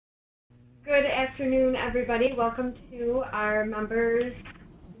Good afternoon, everybody. Welcome to our members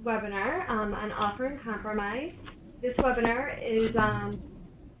webinar on offer and compromise. This webinar is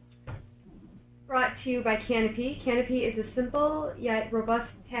brought to you by Canopy. Canopy is a simple yet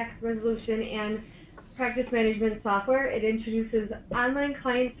robust tax resolution and practice management software. It introduces online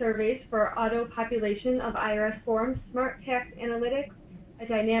client surveys for auto population of IRS forms, smart tax analytics, a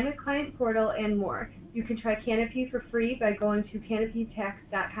dynamic client portal, and more. You can try Canopy for free by going to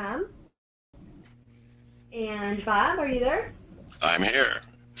canopytax.com. And Bob, are you there? I'm here.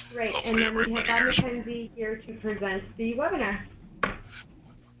 Great. Hopefully and then we have Bob hears. McKenzie here to present the webinar.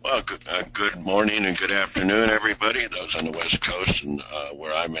 Well, good morning and good afternoon, everybody. Those on the West Coast and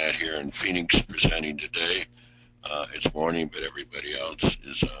where I'm at here in Phoenix presenting today. It's morning, but everybody else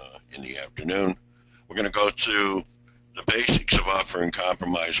is in the afternoon. We're going to go through the basics of offer and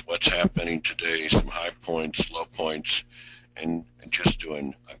compromise, what's happening today, some high points, low points, and just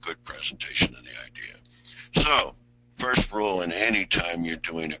doing a good presentation of the idea. So, first rule in any time you're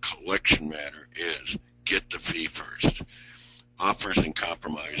doing a collection matter is get the fee first. Offers and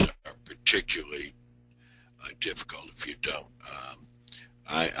compromise are particularly difficult if you don't.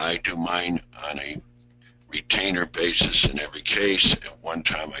 I do mine on a retainer basis in every case. At one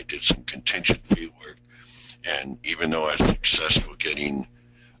time I did some contingent fee work, and even though I was successful getting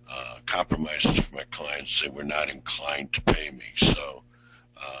compromises from my clients, they were not inclined to pay me. So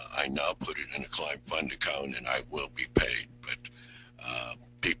I now put it in a client fund account and I will be paid. But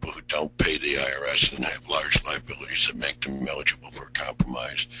people who don't pay the IRS and have large liabilities that make them eligible for a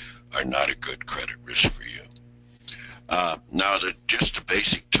compromise are not a good credit risk for you. Now, just the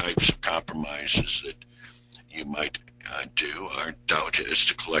basic types of compromises that you might do are doubt as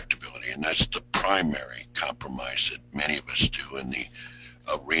to collectability, and that's the primary compromise that many of us do in the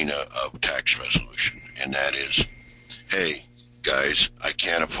arena of tax resolution, and that is, hey, guys, I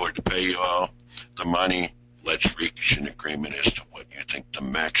can't afford to pay you all the money. Let's reach an agreement as to what you think the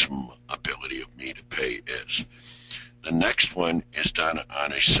maximum ability of me to pay is. The next one is done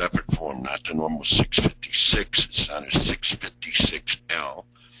on a separate form, not the normal 656. It's on a 656L,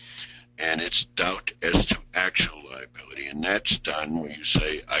 and it's doubt as to actual liability, and that's done where you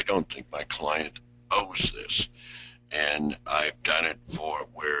say, I don't think my client owes this. And I've done it for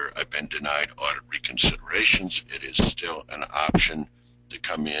where I've been denied audit reconsiderations. It is still an option to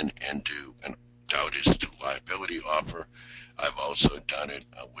come in and do an doubt as to liability offer. I've also done it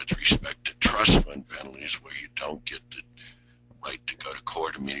with respect to trust fund penalties, where you don't get the right to go to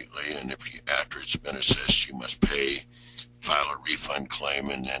court immediately, and after it's been assessed, you must pay, file a refund claim,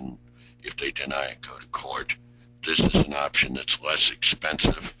 and then if they deny it, go to court. This is an option that's less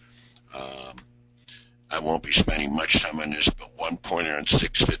expensive. I won't be spending much time on this, but one pointer on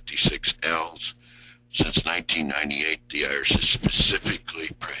 656Ls. Since 1998, the IRS has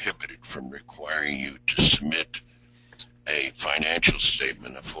specifically prohibited from requiring you to submit a financial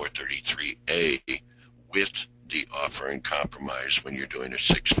statement of 433A with the offer and compromise when you're doing a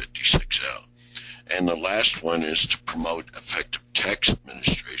 656L. And the last one is to promote effective tax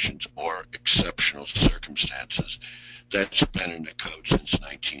administrations or exceptional circumstances. That's been in the code since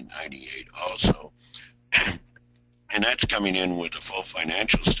 1998 also. And that's coming in with a full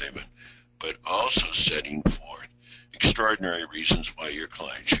financial statement, but also setting forth extraordinary reasons why your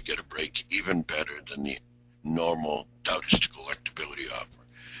client should get a break even better than the normal doubt as to collectability offer.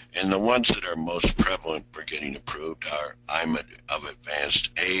 And the ones that are most prevalent for getting approved are, I'm of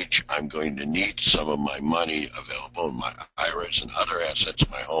advanced age, I'm going to need some of my money available in my IRAs and other assets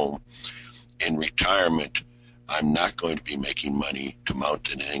in my home. In retirement, I'm not going to be making money to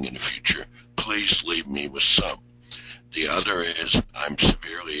mount anything in the future. Please leave me with some. The other is, I'm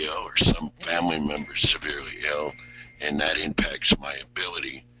severely ill or some family member is severely ill, and that impacts my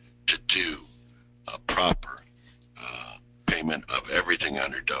ability to do a proper payment of everything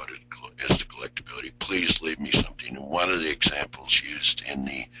under doubt as to collectability. Please leave me something. And one of the examples used in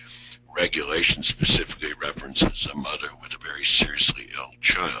the regulation specifically references a mother with a very seriously ill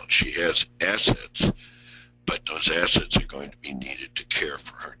child. She has assets, but those assets are going to be needed to care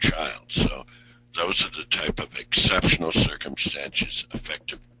for her child. So those are the type of exceptional circumstances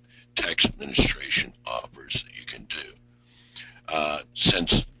effective tax administration offers that you can do.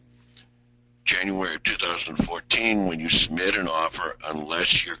 Since January of 2014, when you submit an offer,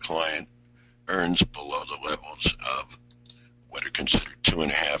 unless your client earns below the levels of what are considered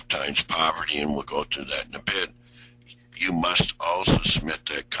 2.5 times poverty, and we'll go through that in a bit, you must also submit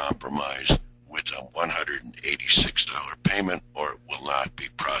that compromise with a $186 payment, or it will not be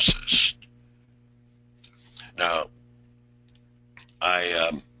processed. Now,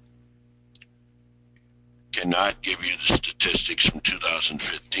 cannot give you the statistics from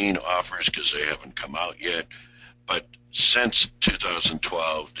 2015 offers because they haven't come out yet. But since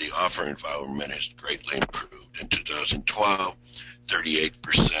 2012, the offer environment has greatly improved. In 2012,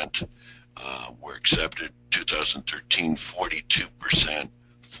 38% were accepted. 2013, 42%,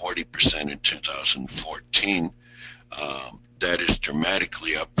 40% in 2014. That is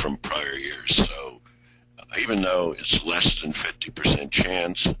dramatically up from prior years. So even though it's less than 50%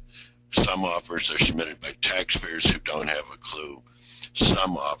 chance, some offers are submitted by taxpayers who don't have a clue.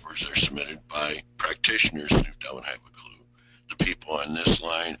 Some offers are submitted by practitioners who don't have a clue. The people on this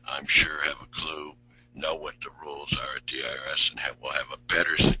line, I'm sure, have a clue, know what the rules are at the IRS, and will have a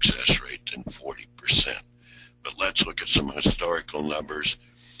better success rate than 40%. But let's look at some historical numbers.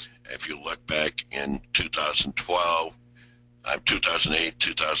 If you look back in 2012, 2008,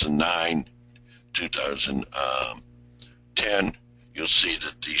 2009, 2010, you'll see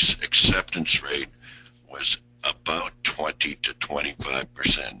that the acceptance rate was about 20 to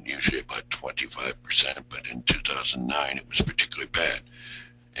 25%, usually about 25%, but in 2009 it was particularly bad.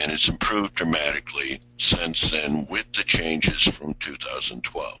 And it's improved dramatically since then with the changes from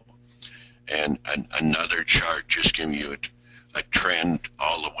 2012. And another chart just giving you a trend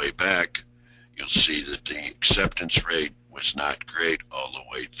all the way back, you'll see that the acceptance rate was not great all the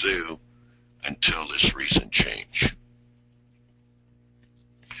way through until this recent change.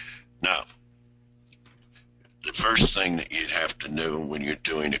 Now, the first thing that you'd have to know when you're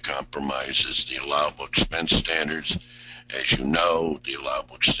doing a compromise is the allowable expense standards. As you know, the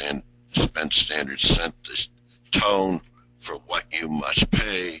allowable expense standards set the tone for what you must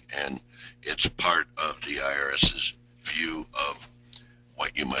pay, and it's part of the IRS's view of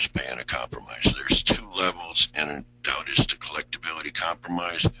what you must pay in a compromise. There's two levels, and a doubt is the collectability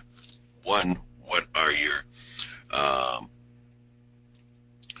compromise. One, what are your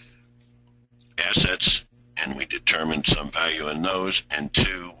assets, and we determine some value in those. And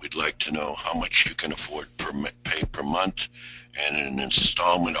two, we'd like to know how much you can afford pay per month. And an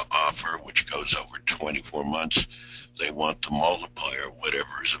installment offer, which goes over 24 months, they want the multiplier,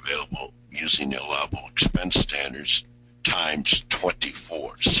 whatever is available, using the allowable expense standards times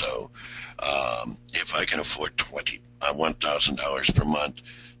 24. So if I can afford $1,000 per month,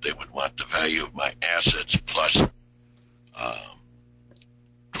 they would want the value of my assets plus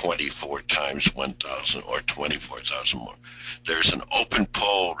 24 times 1,000, or 24,000 more. There's an open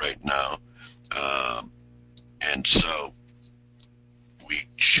poll right now, and so we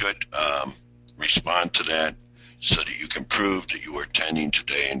should respond to that so that you can prove that you are attending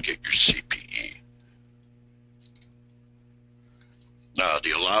today and get your CPE. Now,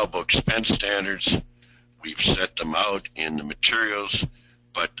 the allowable expense standards, we've set them out in the materials,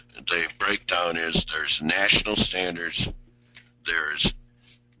 but the breakdown is there's national standards, there's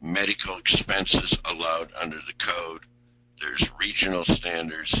medical expenses allowed under the code, there's regional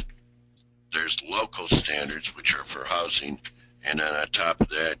standards, there's local standards, which are for housing, and then on top of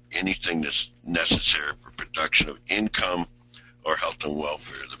that, anything that's necessary for production of income or health and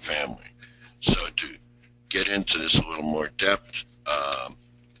welfare of the family. So to get into this a little more depth,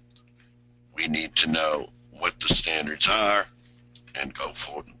 we need to know what the standards are and go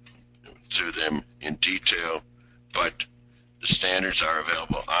forward through them in detail, but the standards are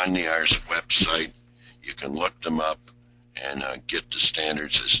available on the IRS website. You can look them up and get the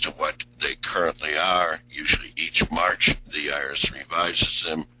standards as to what they currently are. Usually each March, the IRS revises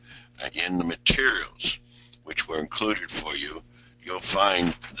them. In the materials, which were included for you, you'll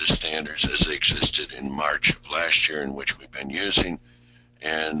find the standards as they existed in March of last year, in which we've been using.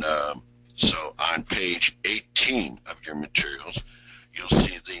 And so on page 18 of your materials, you'll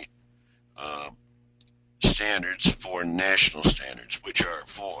see the standards for national standards, which are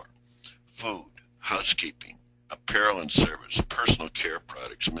for food, housekeeping, apparel and service, personal care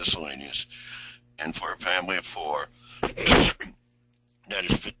products, miscellaneous, and for a family of four, that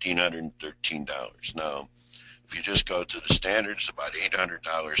is $1,513. Now, if you just go to the standards, about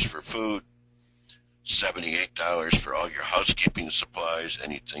 $800 for food, $78 for all your housekeeping supplies,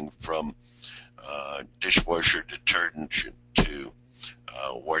 anything from dishwasher detergent to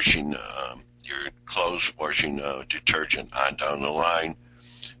washing your clothes, washing detergent on down the line.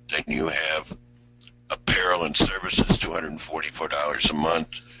 Then you have apparel and services, $244 a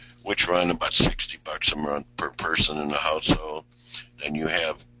month, which run about $60 a month per person in the household. Then you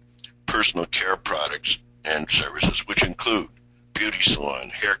have personal care products and services, which include beauty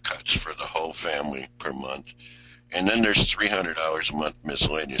salon, haircuts for the whole family per month. And then there's $300 a month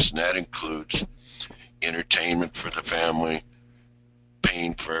miscellaneous, and that includes entertainment for the family,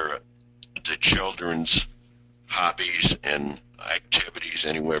 paying for the children's hobbies and activities,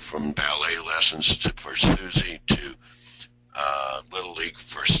 anywhere from ballet lessons for Susie to Little League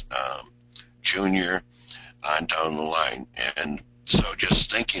for junior on down the line. And so just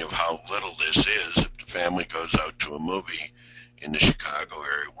thinking of how little this is, if the family goes out to a movie in the Chicago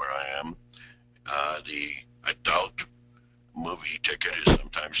area where I am, the adult movie ticket is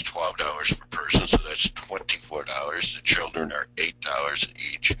sometimes $12 per person, so that's $24. The children are $8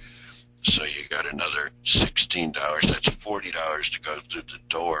 each, so you got another $16. That's $40 to go through the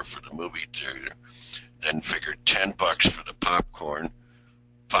door for the movie theater. Then figure $10 for the popcorn,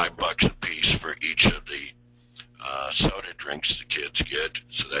 $5 a piece for each of the soda drinks the kids get,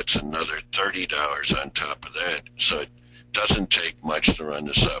 so that's another $30 on top of that. So it doesn't take much to run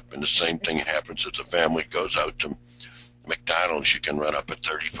this up. And the same thing happens if the family goes out to McDonald's. You can run up a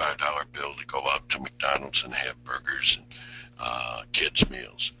 $35 bill to go out to McDonald's and have burgers and kids'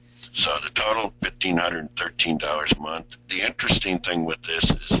 meals. So the total, $1,513 a month. The interesting thing with this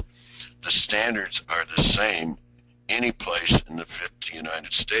is the standards are the same any place in the 50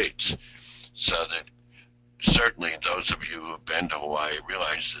 United States. So that certainly those of you who have been to Hawaii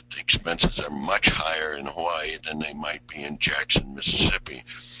realize that the expenses are much higher in Hawaii than they might be in Jackson, Mississippi.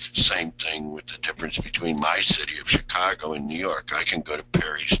 Same thing with the difference between my city of Chicago and New York. I can go to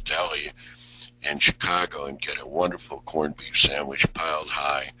Perry's Deli in Chicago and get a wonderful corned beef sandwich piled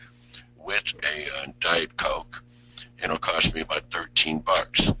high with a Diet Coke. It'll cost me about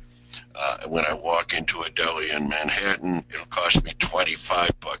 $13. When I walk into a deli in Manhattan, it'll cost me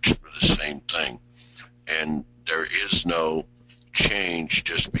 $25 for the same thing. And there is no change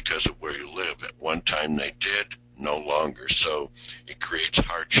just because of where you live. At one time they did, no longer. So it creates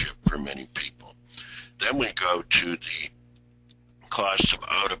hardship for many people. Then we go to the cost of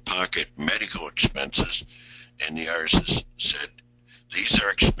out-of-pocket medical expenses, and the IRS said these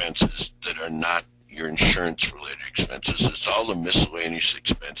are expenses that are not your insurance-related expenses. It's all the miscellaneous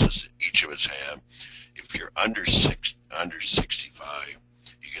expenses that each of us have. If you're under 65,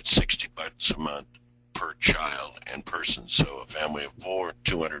 you get $60 a month per child and person. So a family of four,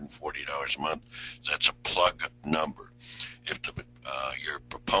 $240 a month. That's a plug number. If your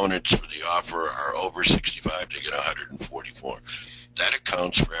proponents for the offer are over 65, they get $144. That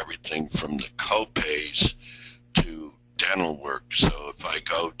accounts for everything from the co-pays to dental work. So if I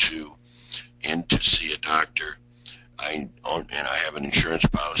go in to see a doctor, and I have an insurance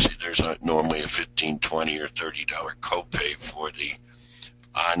policy, there's normally a $15, $20, or $30 copay for the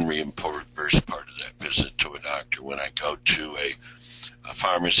unreimbursed part of that visit to a doctor. When I go to a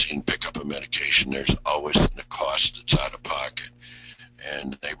pharmacy and pick up a medication, there's always a cost that's out of pocket.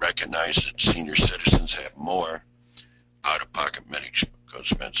 And they recognize that senior citizens have more out-of-pocket medical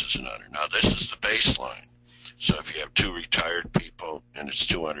expenses than others. Now, this is the baseline. So if you have two retired people, and it's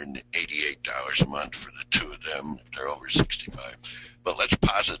 $288 a month for the two of them, if they're over 65. But let's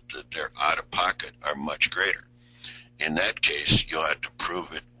posit that their out-of-pocket are much greater. In that case, you'll have to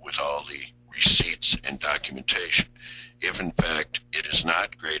prove it with all the receipts and documentation. If, in fact, it is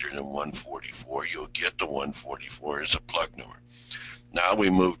not greater than 144, you'll get the 144 as a plug number. Now we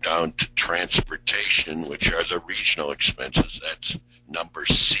move down to transportation, which are the regional expenses. That's number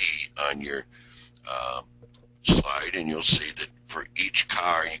C on your slide, and you'll see that for each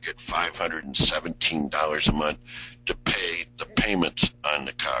car you get $517 a month to pay the payments on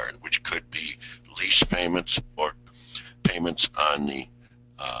the car, which could be lease payments or payments on the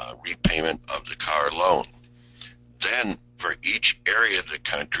repayment of the car loan. Then for each area of the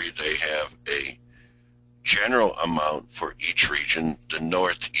country, they have a general amount for each region: the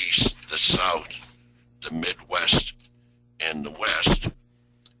Northeast, the South, the Midwest, and the West.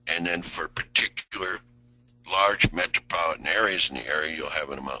 And then for particular large metropolitan areas in the area, you'll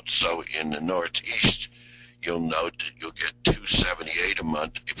have an amount. So in the Northeast, you'll note that you'll get $278 a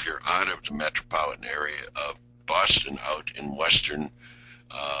month if you're out of the metropolitan area of Boston, out in western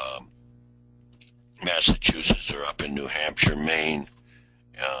Massachusetts, or up in New Hampshire, Maine,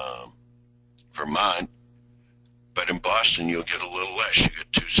 Vermont. But in Boston, you'll get a little less. You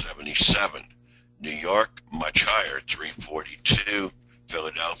get $277. New York, much higher, $342.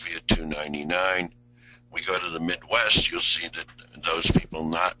 Philadelphia, $299. We go to the Midwest, you'll see that those people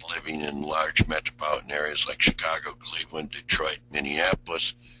not living in large metropolitan areas like Chicago, Cleveland, Detroit,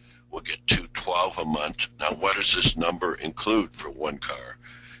 Minneapolis will get $212 a month. Now, what does this number include for one car?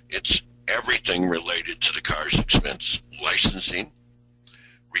 It's everything related to the car's expense: licensing,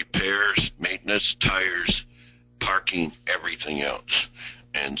 repairs, maintenance, tires, parking, everything else.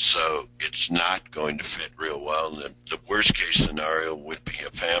 And so it's not going to fit real well. The worst case scenario would be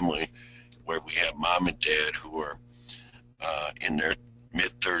a family where we have mom and dad who are in their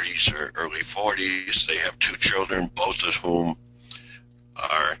mid-30s or early 40s. They have 2 children, both of whom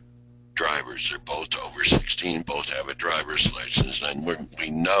are drivers. They're both over 16, both have a driver's license, and we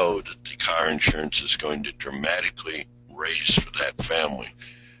know that the car insurance is going to dramatically raise for that family,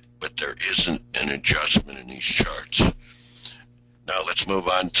 but there isn't an adjustment in these charts. Now let's move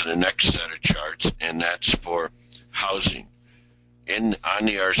on to the next set of charts, and that's for housing. On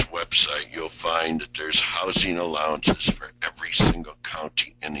the IRS website, you'll find that there's housing allowances for every single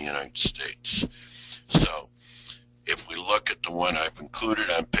county in the United States. So if we look at the one I've included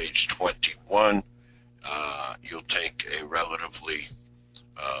on page 21, you'll take a relatively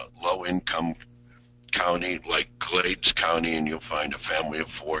low-income county like Glades County, and you'll find a family of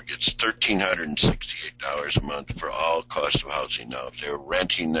 4 gets $1,368 a month for all cost of housing. Now, if they're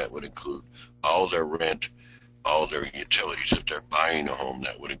renting, that would include all their rent, all their utilities. If they're buying a home,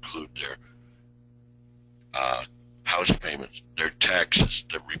 that would include their house payments, their taxes,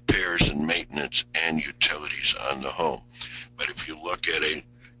 the repairs and maintenance, and utilities on the home. But if you look at a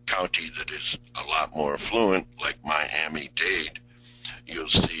county that is a lot more affluent, like Miami-Dade, you'll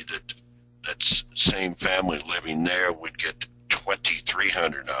see that that same family living there would get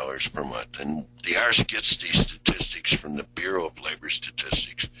 $2,300 per month. And the IRS gets these statistics from the Bureau of Labor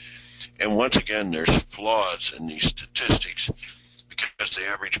Statistics. And once again, there's flaws in these statistics because they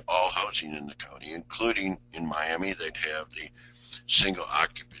average all housing in the county, including in Miami, they'd have the single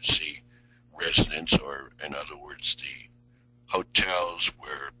occupancy residence, or in other words, the hotels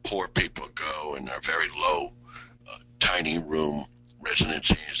where poor people go and are very low, tiny room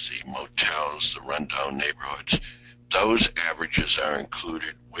residencies, the motels, the rundown neighborhoods. Those averages are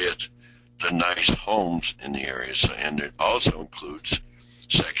included with the nice homes in the areas, and it also includes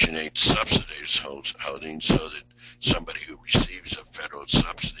Section 8 subsidized housing, so that somebody who receives a federal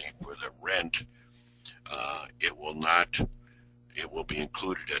subsidy for the rent, it will be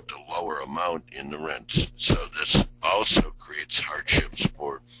included at the lower amount in the rents. So this also creates hardships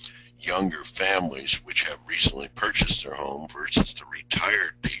for younger families which have recently purchased their home versus the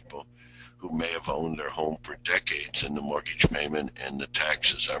retired people who may have owned their home for decades, and the mortgage payment and the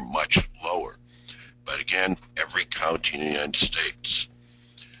taxes are much lower. But again, every county in the United States.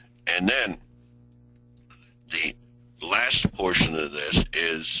 And then the last portion of this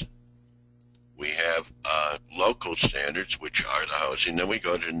is we have local standards, which are the housing. Then we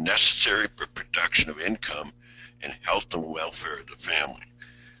go to necessary for production of income and health and welfare of the family.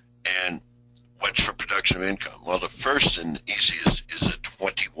 And what's for production of income? Well, the first and easiest is a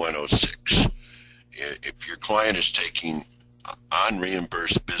 2106. If your client is taking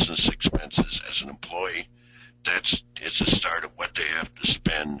unreimbursed business expenses as an employee, it's a start of what they have to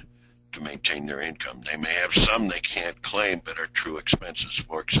spend to maintain their income. They may have some they can't claim but are true expenses.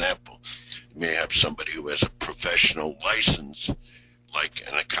 For example, you may have somebody who has a professional license, like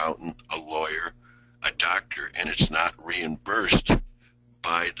an accountant, a lawyer, a doctor, and it's not reimbursed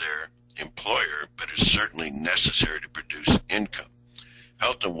by their employer, but is certainly necessary to produce income.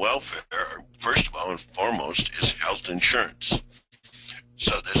 Health and welfare, first of all and foremost, is health insurance.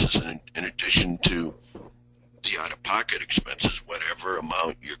 So this is in addition to the out-of-pocket expenses. Whatever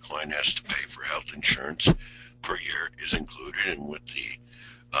amount your client has to pay for health insurance per year is included. And with the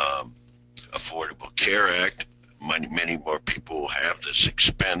Affordable Care Act, many more people will have this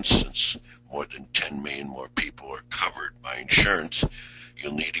expense, since more than 10 million more people are covered by insurance.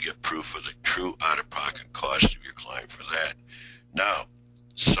 You'll need to get proof of the true out-of-pocket cost of your client for that. Now,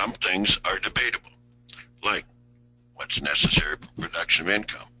 some things are debatable, like what's necessary for production of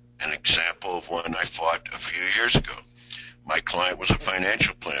income. An example of one I fought a few years ago. My client was a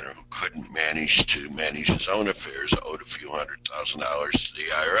financial planner who couldn't manage his own affairs, owed a few $100,000 to the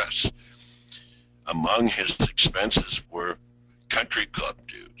IRS. Among his expenses were country club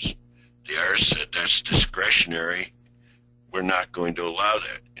dues. The IRS said that's discretionary. We're not going to allow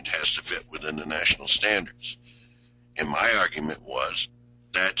that. It has to fit within the national standards. And my argument was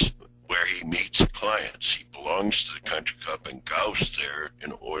that's where he meets clients. He belongs to the country club and goes there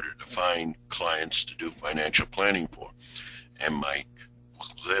in order to find clients to do financial planning for. And my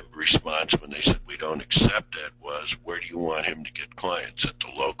glib response when they said we don't accept that was, where do you want him to get clients? At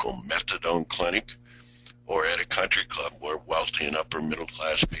the local methadone clinic or at a country club where wealthy and upper middle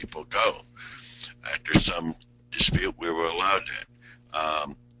class people go? After some dispute, we were allowed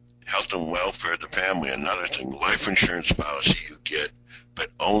that. Health and welfare of the family, another thing. Life insurance policy you get, but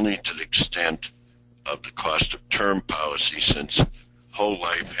only to the extent of the cost of term policy. Since whole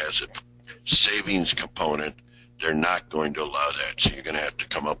life has a savings component, they're not going to allow that. So you're going to have to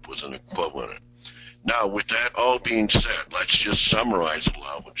come up with an equivalent. Now, with that all being said, let's just summarize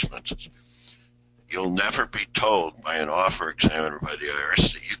allowable expenses. You'll never be told by an offer examiner by the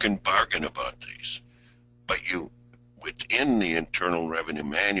IRS that you can bargain about these. But within the Internal Revenue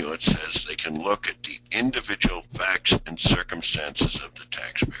Manual, it says they can look at the individual facts and circumstances of the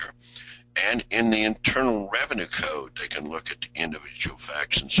taxpayer. And in the Internal Revenue Code, they can look at the individual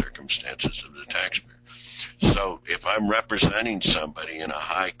facts and circumstances of the taxpayer. So if I'm representing somebody in a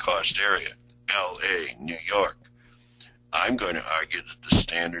high-cost area, LA, New York, I'm going to argue that the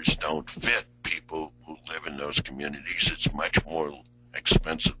standards don't fit people who live in those communities. It's much more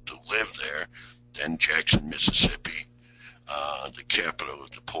expensive to live there than Jackson, Mississippi, the capital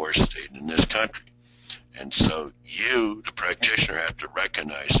of the poorest state in this country. And so you, the practitioner, have to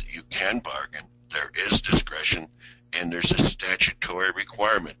recognize that you can bargain. There is discretion, and there's a statutory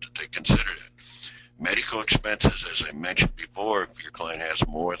requirement that they consider that. Medical expenses, as I mentioned before, if your client has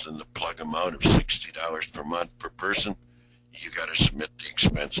more than the plug amount of $60 per month per person, you got to submit the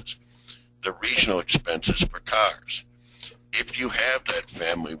expenses. The regional expenses for cars. If you have that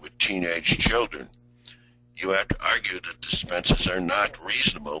family with teenage children, you have to argue that the expenses are not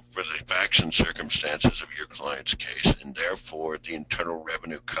reasonable for the facts and circumstances of your client's case, and therefore the Internal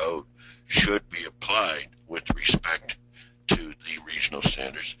Revenue Code should be applied with respect to the regional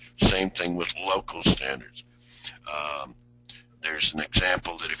standards. Same thing with local standards. There's an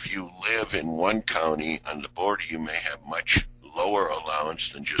example that if you live in one county on the border, you may have much lower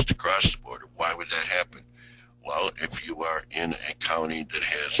allowance than just across the border. Why would that happen? Well, if you are in a county that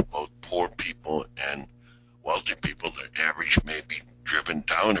has both poor people and wealthy people, the average may be driven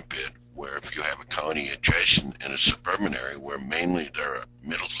down a bit, where if you have a county adjacent in a suburban area where mainly there are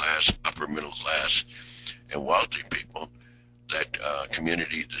middle class, upper middle class, and wealthy people, that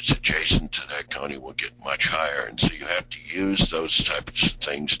community that's adjacent to that county will get much higher. And so you have to use those types of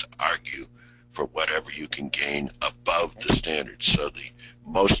things to argue for whatever you can gain above the standards. So the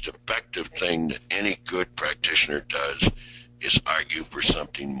most effective thing that any good practitioner does is argue for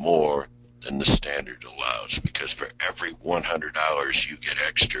something more than the standard allows, because for every $100 you get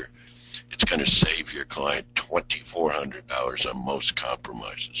extra, it's going to save your client $2,400 on most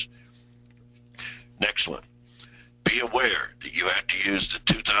compromises. Next one. Be aware that you have to use the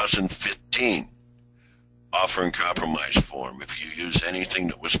 2015 offer and compromise form. If you use anything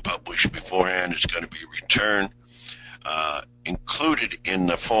that was published beforehand, it's going to be returned. Included in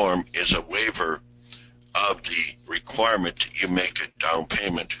the form is a waiver of the requirement that you make a down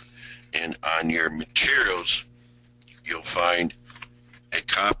payment. And on your materials, you'll find a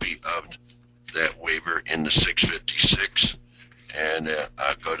copy of that waiver in the 656. And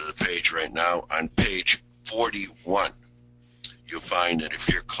I'll go to the page right now. On page 41, you'll find that if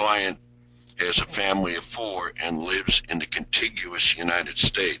your client has a family of 4 and lives in the contiguous United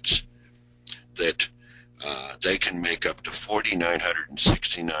States, that they can make up to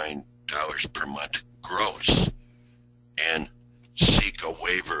 $4,969 per month gross and seek a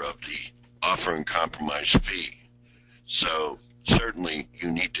waiver of the offer and compromise fee. So certainly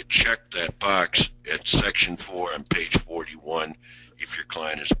you need to check that box at section 4 on page 41 if your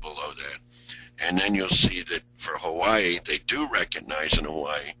client is below that. And then you'll see that for Hawaii, they do recognize in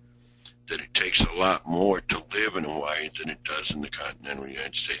Hawaii that it takes a lot more to live in Hawaii than it does in the continental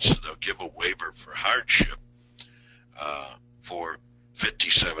United States. So they'll give a waiver for hardship for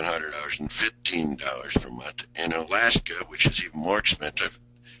 $5,700 and $15 per month. In Alaska, which is even more expensive,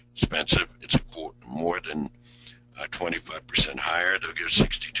 it's more than 25% higher. They'll give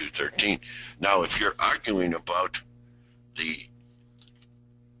 $62.13. Now, if you're arguing about the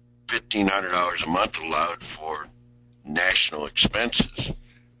 $1,500 a month allowed for national expenses,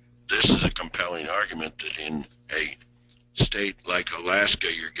 this is a compelling argument that in a state like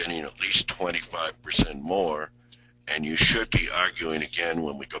Alaska, you're getting at least 25% more, and you should be arguing again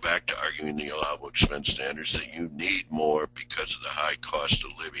when we go back to arguing the allowable expense standards that you need more because of the high cost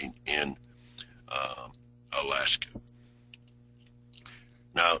of living in Alaska.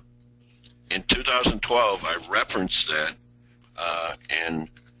 Now, in 2012, I referenced that in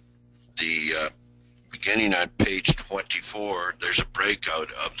the beginning on page 24, there's a breakout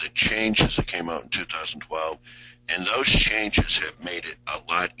of the changes that came out in 2012, and those changes have made it a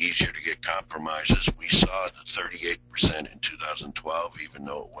lot easier to get compromises. We saw the 38% in 2012, even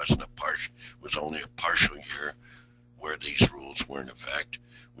though it was only a partial year where these rules were in effect.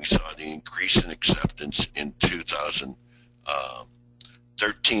 We saw the increase in acceptance in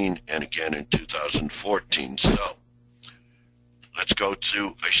 2013 and again in 2014. So let's go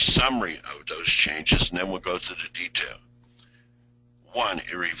through a summary of those changes, and then we'll go through the detail. 1,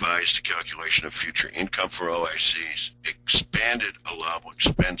 it revised the calculation of future income for OICs, expanded allowable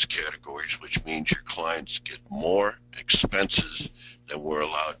expense categories, which means your clients get more expenses than were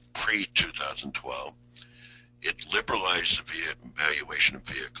allowed pre-2012. It liberalized the valuation of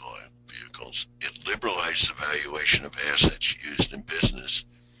vehicles. It liberalized the valuation of assets used in business.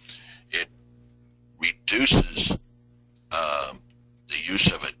 It reduces the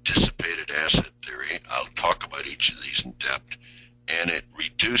use of a dissipated asset theory. I'll talk about each of these in depth. And it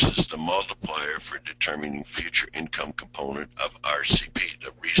reduces the multiplier for determining future income component of RCP,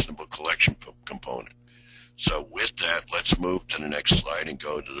 the reasonable collection component. So with that, let's move to the next slide and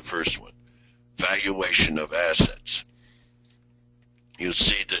go to the first one. Valuation of assets. You'll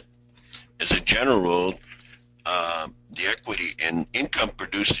see that as a general rule, the equity in income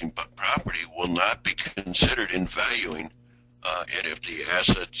producing property will not be considered in valuing it if the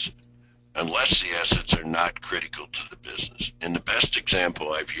assets, unless the assets are not critical to the business. And the best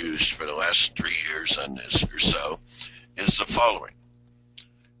example I've used for the last 3 years on this or so is the following.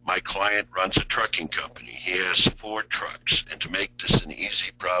 My client runs a trucking company. He has 4 trucks, and to make this an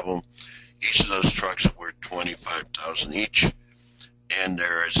easy problem, each of those trucks are worth $25,000 each, and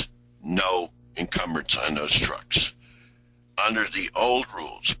there is no encumbrance on those trucks. Under the old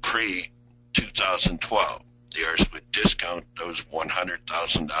rules, pre-2012, the IRS would discount those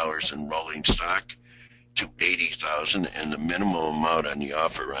 $100,000 in rolling stock to $80,000, and the minimum amount on the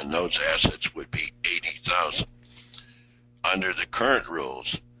offer on those assets would be $80,000. Under the current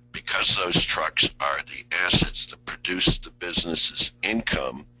rules, because those trucks are the assets that produce the business's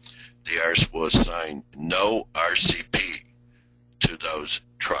income, the IRS will assign no RCP to those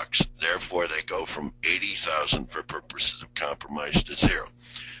trucks. Therefore, they go from $80,000 for purposes of compromise to 0.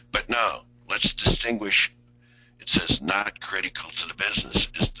 But now, let's distinguish. It says not critical to the business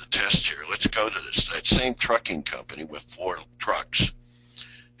is the test here. Let's go to this. That same trucking company with 4 trucks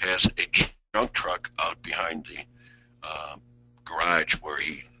has a junk truck out behind the garage where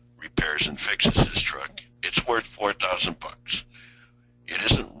he repairs and fixes his truck. It's worth $4,000. It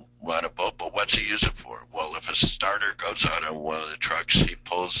isn't runnable, but what's he use it for? Well, if a starter goes out on one of the trucks, he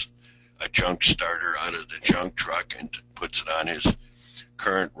pulls a junk starter out of the junk truck and puts it on his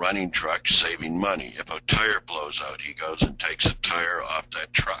current running truck, saving money. If a tire blows out, he goes and takes a tire off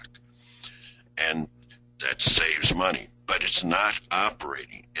that truck, and that saves money. But it's not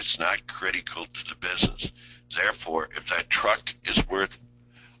operating. It's not critical to the business. Therefore, if that truck is worth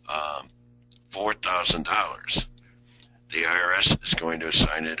 $4,000, the IRS is going to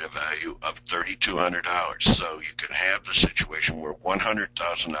assign it a value of $3,200. So you can have the situation where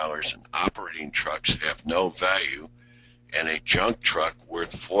 $100,000 in operating trucks have no value, and a junk truck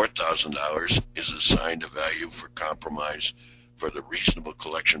worth $4,000 is assigned a value for compromise for the reasonable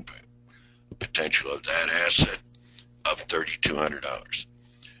collection potential of that asset of $3,200.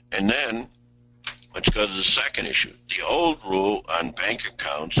 And then let's go to the second issue. The old rule on bank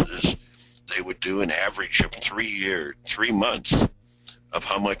accounts is they would do an average of 3 months of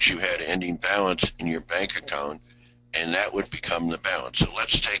how much you had ending balance in your bank account, and that would become the balance. So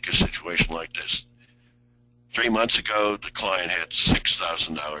let's take a situation like this. 3 months ago, the client had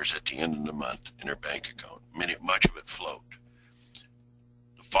 $6,000 at the end of the month in her bank account. Much of it flowed.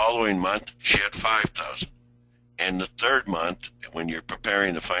 The following month, she had $5,000. And the third month, when you're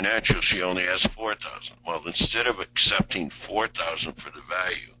preparing the financials, she only has $4,000. Well, instead of accepting $4,000 for the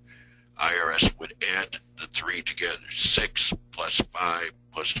value, IRS would add the 3 together. 6 plus 5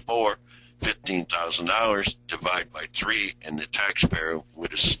 plus 4, $15,000, divide by 3, and the taxpayer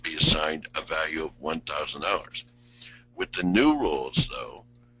would be assigned a value of $1,000. With the new rules, though,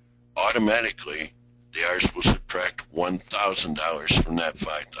 automatically the IRS will subtract $1,000 from that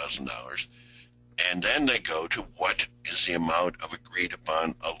 $5,000, and then they go to what is the amount of agreed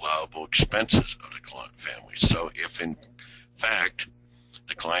upon allowable expenses of the client family. So if in fact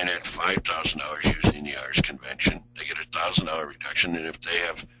the client had $5,000 using the IRS convention, they get a $1,000 reduction, and if they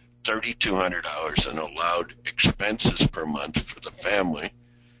have $3,200 in allowed expenses per month for the family,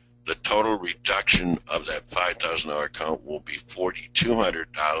 the total reduction of that $5,000 account will be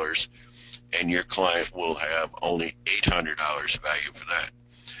 $4,200, and your client will have only $800 value for that.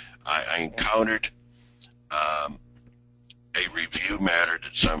 I encountered a review matter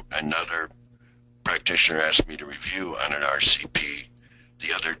that another practitioner asked me to review on an RCP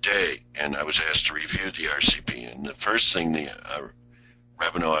the other day, and I was asked to review the RCP, and the first thing the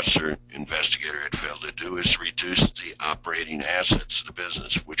revenue officer investigator had failed to do is reduce the operating assets of the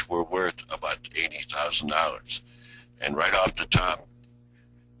business, which were worth about $80,000. And right off the top,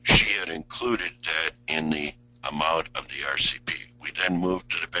 she had included that in the amount of the RCP. We then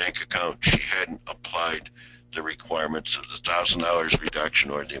moved to the bank account. She hadn't applied the requirements of the $1,000 reduction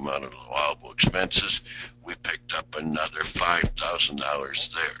or the amount of allowable expenses. We picked up another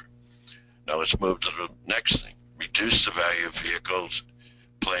 $5,000 there. Now let's move to the next thing. Reduce the value of vehicles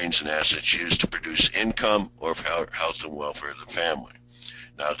planes and assets used to produce income or for health and welfare of the family.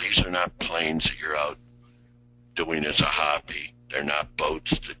 Now, these are not planes that you're out doing as a hobby. They're not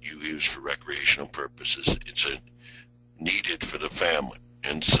boats that you use for recreational purposes. It's needed for the family.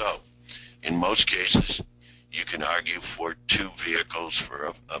 And so, in most cases, you can argue for 2 vehicles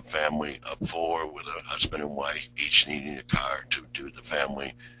for a family of 4 with a husband and wife, each needing a car to do the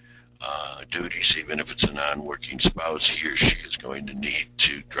family duties. Even if it's a non-working spouse, he or she is going to need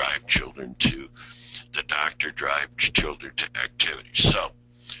to drive children to the doctor, drive children to activities. So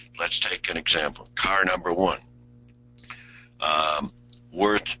let's take an example. Car number 1,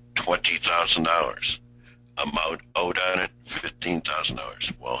 worth $20,000. Amount owed on it,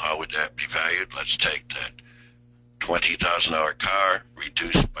 $15,000. Well, how would that be valued? Let's take that $20,000 car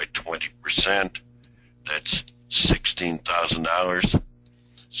reduced by 20%. That's $16,000.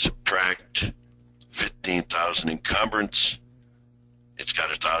 Subtract $15,000 encumbrance. It's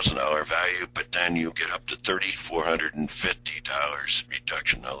got $1,000 value, but then you get up to $3,450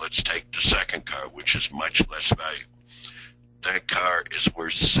 reduction. Now let's take the second car, which is much less value. That car is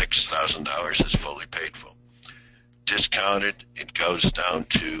worth $6,000, is fully paid for. Discounted, it goes down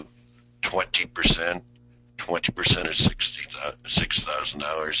to 20%. 20% is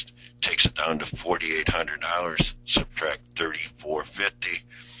 $6,000, takes it down to $4,800. Subtract $3,450,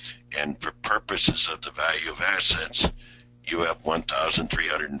 and for purposes of the value of assets, you have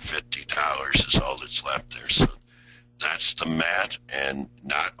 $1,350 is all that's left there. So that's the math, and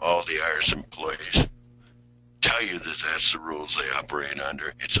not all the IRS employees tell you that that's the rules they operate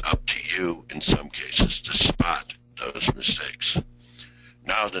under. It's up to you in some cases to spot those mistakes.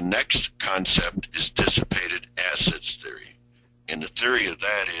 Now the next concept is dissipated assets theory. And the theory of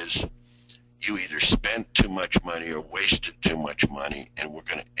that is you either spent too much money or wasted too much money, and we're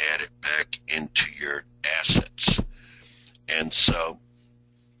going to add it back into your assets. And so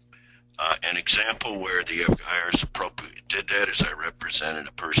an example where the IRS appropriately did that is I represented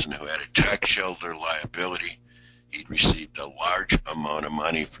a person who had a tax shelter liability. He'd received a large amount of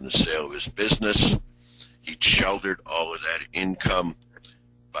money from the sale of his business. He'd sheltered all of that income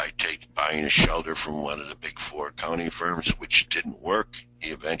by buying a shelter from one of the big 4 accounting firms, which didn't work. He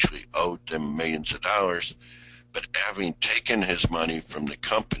eventually owed them millions of dollars. But having taken his money from the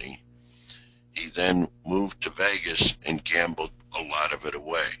company, he then moved to Vegas and gambled a lot of it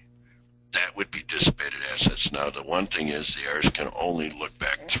away. That would be dissipated assets. Now, the one thing is the IRS can only look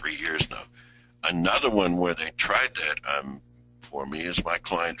back 3 years now. Another one where they tried that for me is my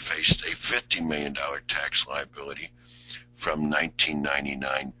client faced a $50 million tax liability from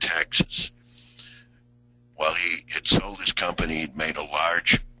 1999 taxes. Well, he had sold his company. He'd made a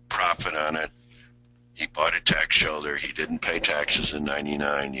large profit on it. He bought a tax shelter. He didn't pay taxes in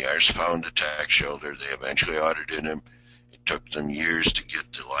 99. The IRS found the tax shelter. They eventually audited him. It took them years to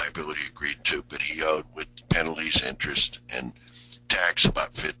get the liability agreed to, but he owed, with penalties, interest, and tax,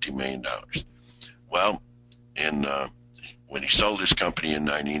 about $50 million. Well, when he sold his company in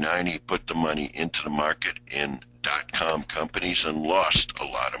 99, he put the money into the market in .com companies and lost a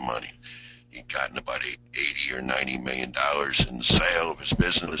lot of money. He'd gotten about $80 or $90 million in the sale of his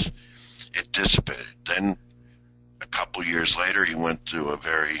business. It dissipated. Then a couple years later, he went through a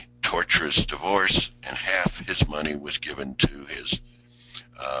very torturous divorce, and half his money was given to his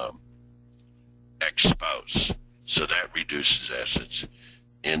ex-spouse. So that reduces assets.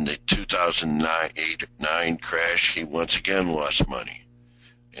 In the 2009 crash, he once again lost money.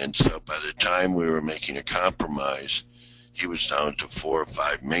 And so by the time we were making a compromise, he was down to $4 or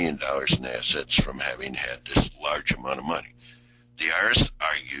 $5 million in assets from having had this large amount of money. The IRS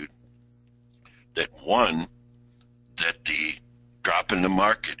argued that that the drop in the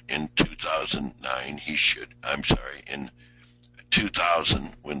market in 2009, in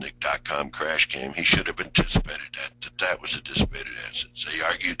 2000, when the .com crash came, he should have anticipated that was a dissipated asset. So he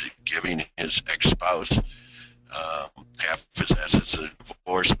argued that giving his ex-spouse half his assets in a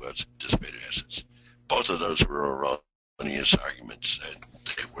divorce was dissipated assets. Both of those were erroneous arguments.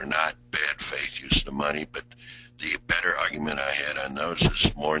 They were not bad faith use of money, but the better argument I had on those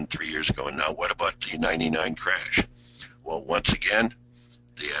is more than 3 years ago. And now what about the 99 crash? Well, once again,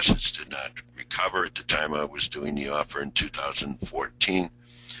 the assets did not recover at the time I was doing the offer in 2014,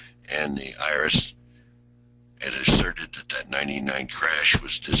 and the IRS had asserted that 99 crash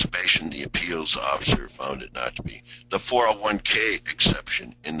was dissipation. The appeals officer found it not to be. The 401k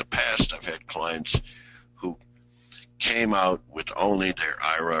exception. In the past, I've had clients who came out with only their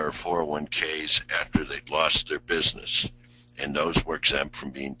IRA or 401ks after they'd lost their business, and those were exempt from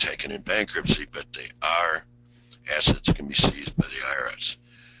being taken in bankruptcy, but they are assets that can be seized by the IRS.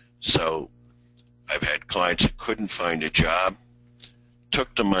 So I've had clients who couldn't find a job.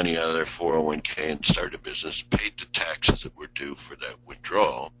 took the money out of their 401k and started a business, paid the taxes that were due for that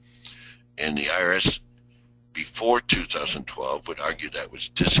withdrawal, and the IRS before 2012 would argue that was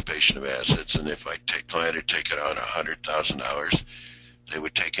dissipation of assets, and if client had taken out $100,000, they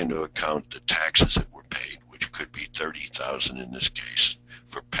would take into account the taxes that were paid, which could be $30,000 in this case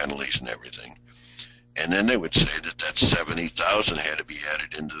for penalties and everything, and then they would say that $70,000 had to be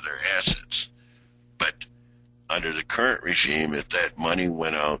added into their assets. But under the current regime, if that money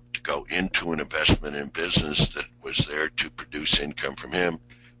went out to go into an investment in business that was there to produce income from him,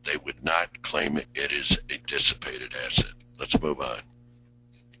 they would not claim it is a dissipated asset. Let's move on.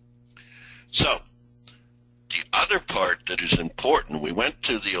 So, the other part that is important, we went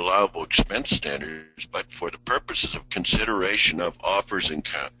to the allowable expense standards, but for the purposes of consideration of offers and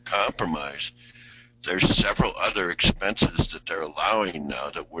compromise, there's several other expenses that they're allowing now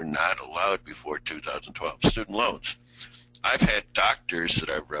that were not allowed before 2012. Student loans. I've had doctors that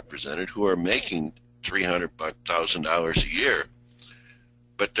I've represented who are making $300,000 a year,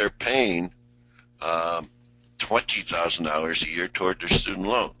 but they're paying $20,000 a year toward their student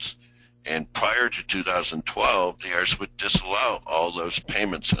loans. And prior to 2012, the IRS would disallow all those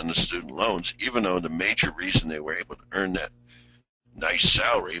payments on the student loans, even though the major reason they were able to earn that nice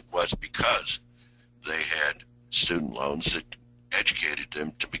salary was because they had student loans that educated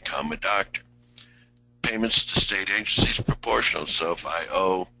them to become a doctor. Payments to state agencies proportional. So if I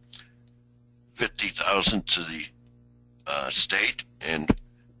owe $50,000 to the state and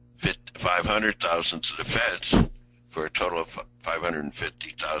 $500,000 to the feds for a total of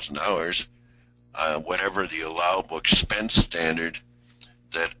 $550,000, whatever the allowable expense standard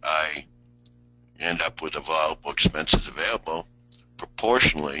that I end up with allowable expenses available,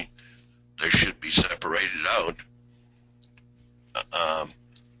 proportionally, there should be separated out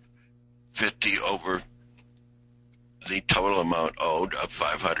 50 over the total amount owed of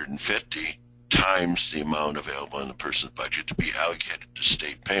 550 times the amount available in the person's budget to be allocated to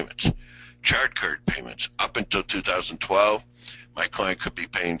state payments. Charge card payments. Up until 2012, my client could be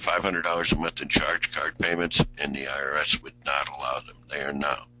paying $500 a month in charge card payments, and the IRS would not allow them. They are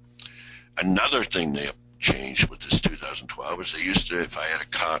now. Another thing they changed with this 2012 is they used to, if I had a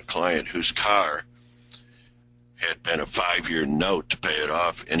client whose car had been a 5-year note to pay it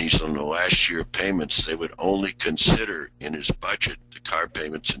off, and he's on the last year of payments, they would only consider in his budget the car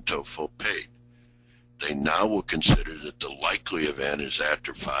payments until full paid. They now will consider that the likely event is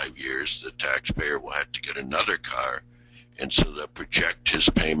after 5 years, the taxpayer will have to get another car, and so they'll project his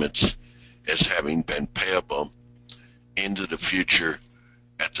payments as having been payable into the future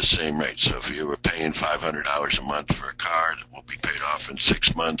at the same rate. So if you were paying $500 a month for a car that will be paid off in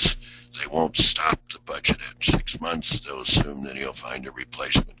 6 months, they won't stop the budget at 6 months. They'll assume that he'll find a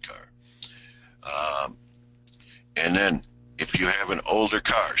replacement car. And then if you have an older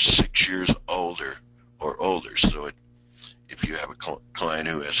car, 6 years older or older, so if you have a client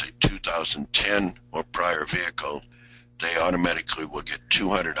who has a 2010 or prior vehicle, they automatically will get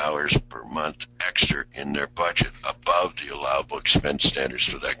 $200 per month extra in their budget above the allowable expense standards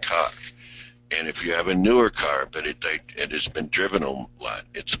for that car. And if you have a newer car, but it has been driven a lot,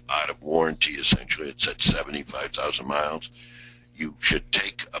 it's out of warranty essentially, it's at 75,000 miles, you should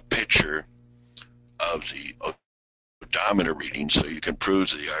take a picture of the odometer reading so you can prove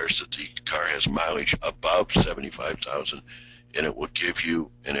to the IRS that the car has mileage above 75,000, and it will give you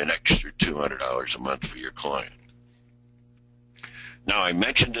an extra $200 a month for your client. Now, I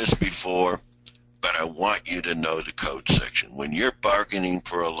mentioned this before, but I want you to know the code section. When you're bargaining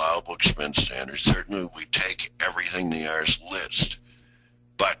for allowable expense standards, certainly we take everything the IRS lists.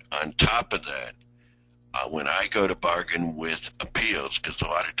 But on top of that, when I go to bargain with appeals, because a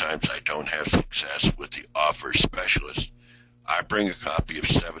lot of times I don't have success with the offer specialist, I bring a copy of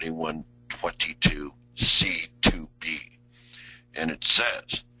 7122C2B. And it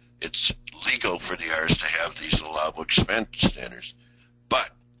says it's legal for the IRS to have these allowable expense standards, but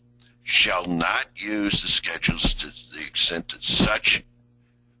shall not use the schedules to the extent that such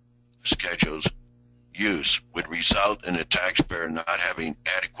schedules use would result in a taxpayer not having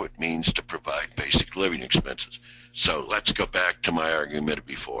adequate means to provide basic living expenses. So let's go back to my argument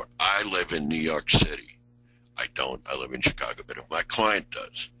before. I live in New York City. I don't. I live in Chicago, but if my client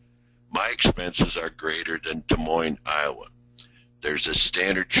does, my expenses are greater than Des Moines, Iowa. There's a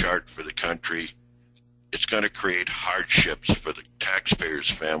standard chart for the country. It's going to create hardships for the taxpayer's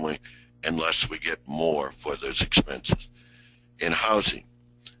family unless we get more for those expenses. In housing,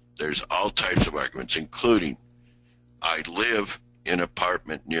 there's all types of arguments, including I live in an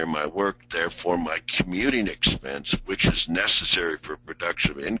apartment near my work, therefore my commuting expense, which is necessary for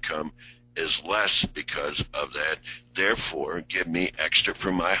production of income, is less because of that. Therefore, give me extra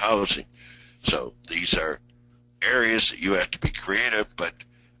for my housing. So these are areas that you have to be creative, but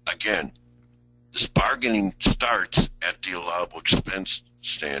again, this bargaining starts at the allowable expense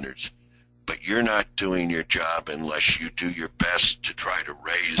standards, but you're not doing your job unless you do your best to try to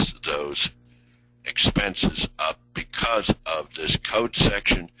raise those expenses up because of this code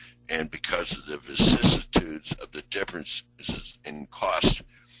section and because of the vicissitudes of the differences in cost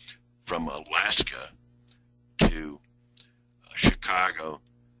from Alaska to Chicago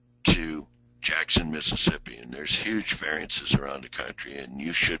to Jackson, Mississippi, and there's huge variances around the country, and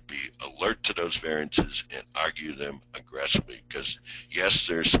you should be alert to those variances and argue them aggressively because, yes,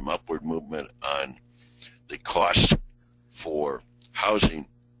 there's some upward movement on the cost for housing,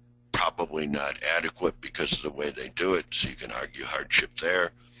 probably not adequate because of the way they do it, so you can argue hardship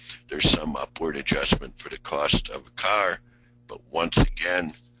there. There's some upward adjustment for the cost of a car, but once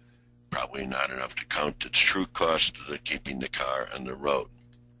again, probably not enough to count the true cost of keeping the car on the road.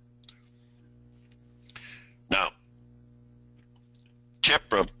 Now,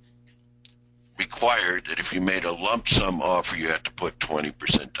 TIPRA required that if you made a lump sum offer, you had to put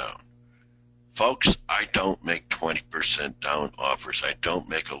 20% down. Folks, I don't make 20% down offers. I don't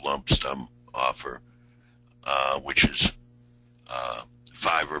make a lump sum offer, which is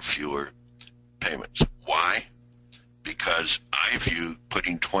 5 or fewer payments. Why? Because I view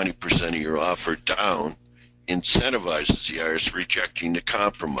putting 20% of your offer down incentivizes the IRS rejecting the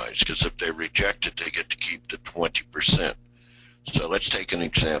compromise, because if they reject it, they get to keep the 20%. So let's take an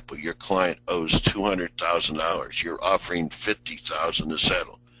example. Your client owes $200,000. You're offering $50,000 to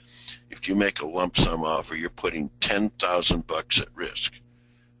settle. If you make a lump sum offer, you're putting $10,000 at risk.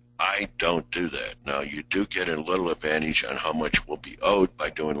 I don't do that. Now, you do get a little advantage on how much will be owed by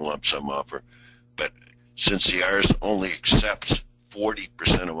doing a lump sum offer, but since the IRS only accepts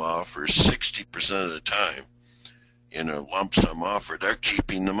 40% of offers 60% of the time in a lump sum offer, they're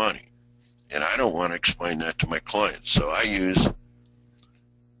keeping the money. And I don't want to explain that to my clients. So I use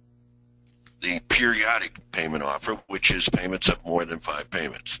the periodic payment offer, which is payments of more than 5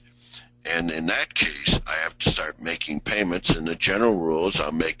 payments. And in that case, I have to start making payments. And the general rule is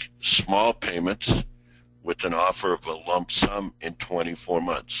I'll make small payments with an offer of a lump sum in 24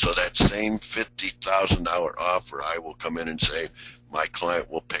 months. So that same $50,000 offer, I will come in and say, my client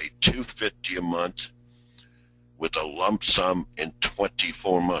will pay $250 a month with a lump sum in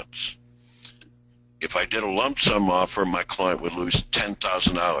 24 months. If I did a lump sum offer, my client would lose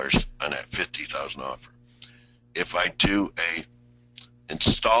 $10,000 on that $50,000 offer. If I do a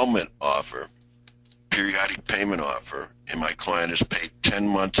installment offer, periodic payment offer, and my client has paid 10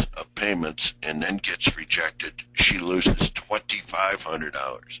 months of payments and then gets rejected, she loses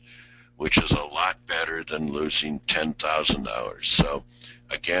 $2,500, which is a lot better than losing $10,000. So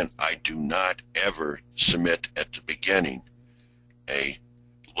again, I do not ever submit at the beginning a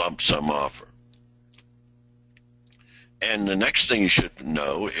lump sum offer. And the next thing you should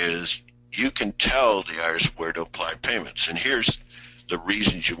know is you can tell the IRS where to apply payments. And here's the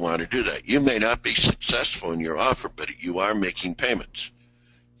reasons you want to do that. You may not be successful in your offer, but you are making payments.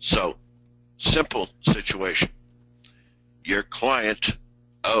 So, simple situation. Your client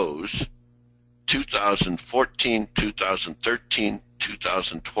owes 2014, 2013,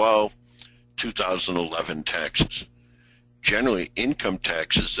 2012, 2011 taxes. Generally, income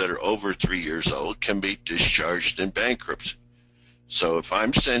taxes that are over 3 years old can be discharged in bankruptcy. So if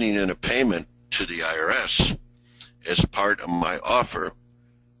I'm sending in a payment to the IRS as part of my offer,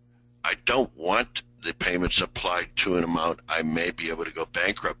 I don't want the payments applied to an amount I may be able to go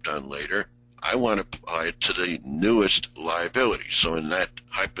bankrupt on later. I want to apply it to the newest liability. So in that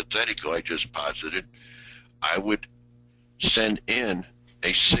hypothetical I just posited, I would send in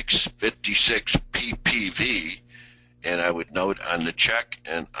a 656 PPV, and I would note on the check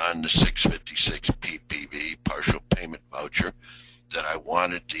and on the 656 PPV, partial payment voucher, that I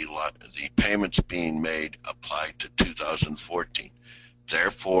wanted the payments being made applied to 2014.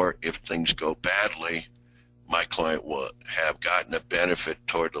 Therefore, if things go badly, my client will have gotten a benefit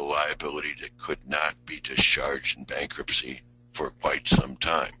toward the liability that could not be discharged in bankruptcy for quite some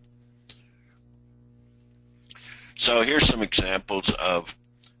time. So here's some examples of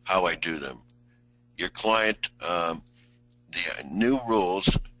how I do them. Your client, the new rules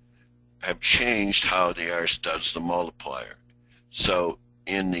have changed how the IRS does the multiplier. So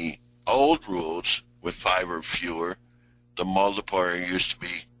in the old rules with 5 or fewer, the multiplier used to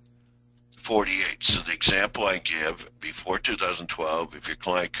be 48. So the example I give, before 2012, if your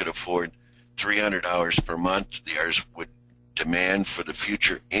client could afford $300 per month, the IRS would demand for the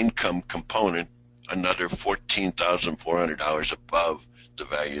future income component another $14,400 above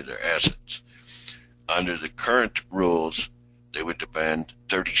the value of their assets. Under the current rules, they would demand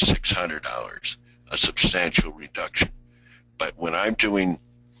 $3,600, a substantial reduction. But when I'm doing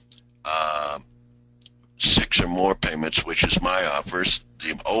 6 or more payments, which is my offers,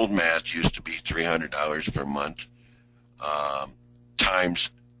 the old math used to be $300 per month times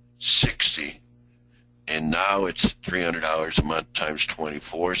 60, and now it's $300 a month times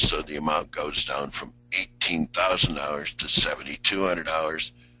 24, so the amount goes down from $18,000 to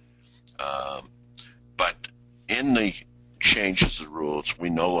 $7,200. But in the changes of the rules, we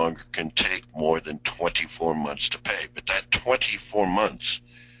no longer can take more than 24 months to pay. But that 24 months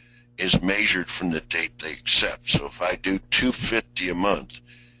is measured from the date they accept. So if I do $250 a month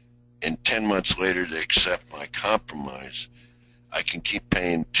and 10 months later they accept my compromise, I can keep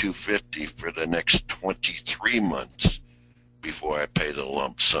paying $250 for the next 23 months before I pay the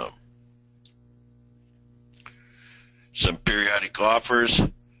lump sum. Some periodic offers.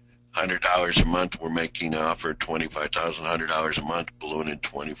 $100 a month, we're making an offer, $25,100 a month, balloon in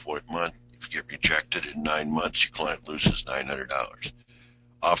 24th month. If you get rejected in 9 months, your client loses $900.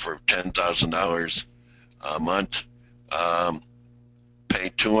 Offer of $10,000 a month, pay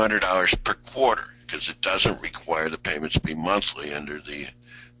 $200 per quarter, because it doesn't require the payments to be monthly under the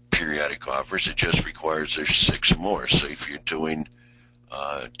periodic offers. It just requires there's 6 more. So if you're doing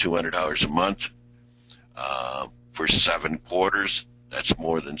 $200 a month for 7 quarters, that's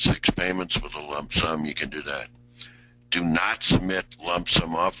more than 6 payments with a lump sum. You can do that. Do not submit lump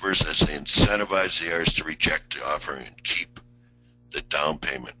sum offers, as they incentivize the heirs to reject the offer and keep the down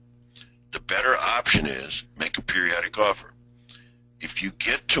payment. The better option is make a periodic offer. If you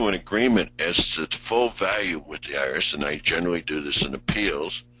get to an agreement as to the full value with the IRS, and I generally do this in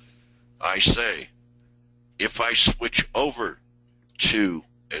appeals, I say, if I switch over to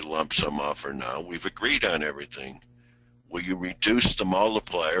a lump sum offer now, we've agreed on everything, will you reduce the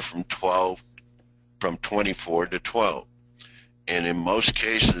multiplier from 24 to 12? And in most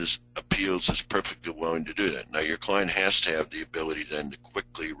cases, appeals is perfectly willing to do that. Now, your client has to have the ability then to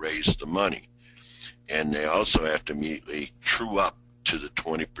quickly raise the money. And they also have to immediately true up to the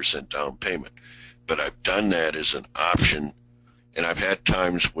 20% down payment. But I've done that as an option, and I've had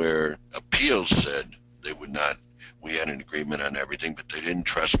times where appeals said they would not. We had an agreement on everything, but they didn't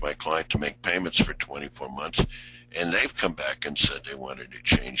trust my client to make payments for 24 months. And they've come back and said they wanted to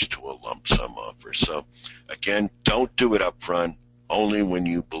change to a lump sum offer. So, again, don't do it up front, only when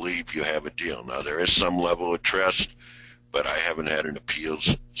you believe you have a deal. Now, there is some level of trust, but I haven't had an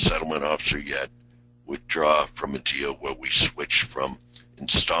appeals settlement officer yet withdraw from a deal where we switch from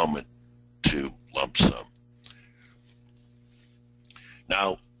installment to lump sum.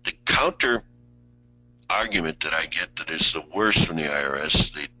 Now, the counter argument that I get that is the worst from the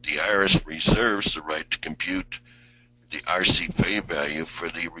IRS, the IRS reserves the right to compute the RC value for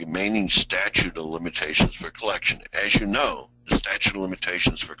the remaining statute of limitations for collection. As you know, the statute of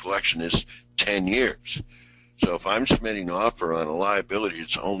limitations for collection is 10 years. So if I'm submitting an offer on a liability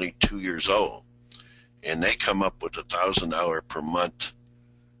that's only 2 years old, and they come up with $1,000 per month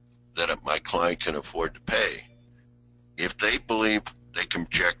that my client can afford to pay, if they believe they can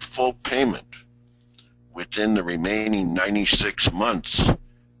project full payment within the remaining 96 months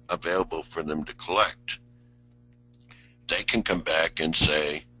available for them to collect, they can come back and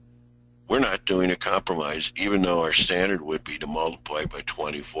say, we're not doing a compromise, even though our standard would be to multiply by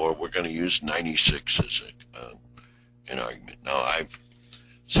 24. We're going to use 96 as an argument. Now, I've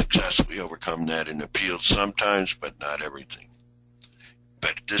successfully overcome that in appeals sometimes, but not everything.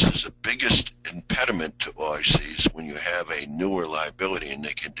 But this is the biggest impediment to OICs when you have a newer liability and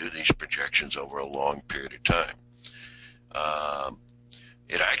they can do these projections over a long period of time.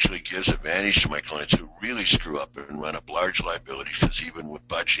 It actually gives advantage to my clients who really screw up and run up large liabilities, because even with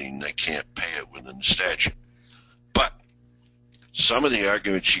budgeting, they can't pay it within the statute. But some of the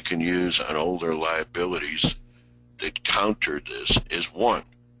arguments you can use on older liabilities that counter this is, one,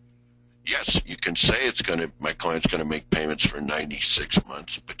 yes, you can say my client's going to make payments for 96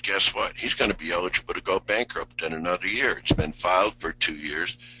 months, but guess what? He's going to be eligible to go bankrupt in another year. It's been filed for 2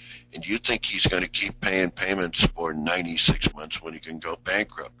 years, and you think he's going to keep paying payments for 96 months when he can go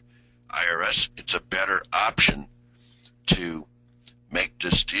bankrupt. IRS, it's a better option to make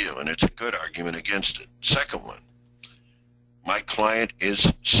this deal, and it's a good argument against it. Second one, my client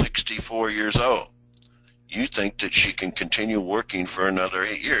is 64 years old. You think that she can continue working for another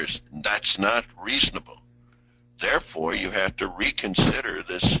 8 years. That's not reasonable. Therefore, you have to reconsider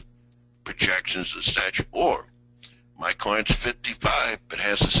this projections of the statute. Or, my client's 55 but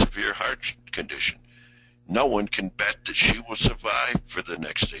has a severe heart condition. No one can bet that she will survive for the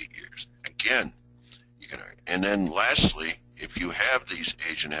next 8 years. Again, you can argue. And then lastly if you have these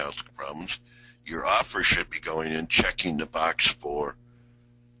aging health problems, your offer should be going in checking the box for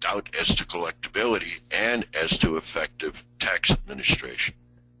doubt as to collectability and as to effective tax administration.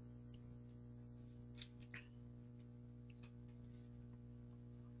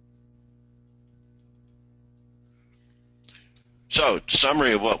 So,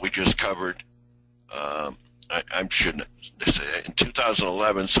 summary of what we just covered. I shouldn't say that. In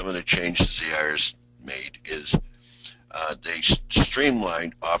 2011, some of the changes the IRS made is they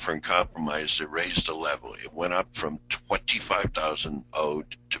streamlined offer and compromise. They raised the level. It went up from $25,000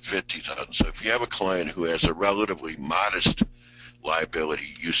 owed to $50,000. So if you have a client who has a relatively modest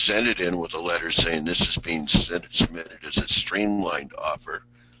liability, you send it in with a letter saying this is being submitted as a streamlined offer.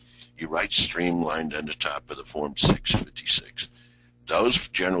 You write streamlined on the top of the Form 656. Those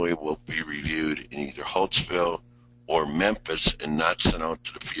generally will be reviewed in either Holtzville or Memphis and not sent out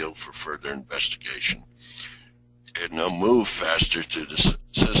to the field for further investigation. And they'll move faster through the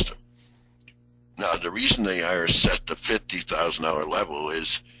system. Now, the reason the IRS set the $50,000 level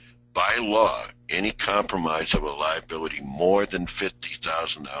is, by law, any compromise of a liability more than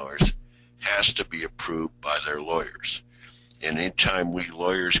 $50,000 has to be approved by their lawyers. And anytime we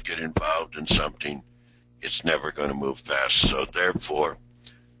lawyers get involved in something, it's never going to move fast. So therefore,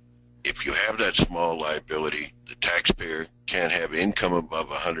 if you have that small liability, the taxpayer can't have income above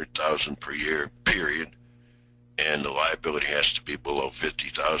 $100,000 per year, period, and the liability has to be below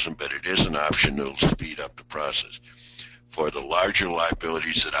 $50,000. But it is an option that will speed up the process. For the larger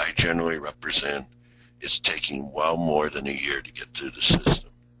liabilities that I generally represent, it's taking well more than a year to get through the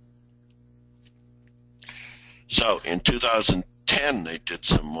system. So in 2010, they did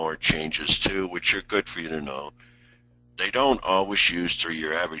some more changes too, which are good for you to know. They don't always use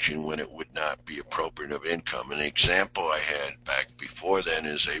 3-year averaging when it would not be appropriate of income. An example I had back before then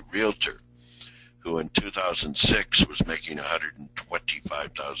is a realtor who in 2006 was making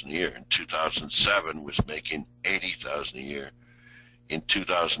 $125,000 a year. In 2007 was making $80,000 a year. In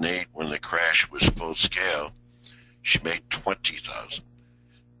 2008, when the crash was full scale, she made $20,000.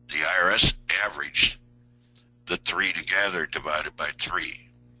 The IRS averaged the three together divided by 3.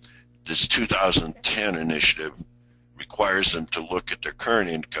 This 2010 initiative requires them to look at their current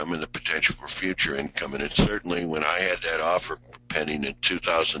income and the potential for future income. And it certainly, when I had that offer pending in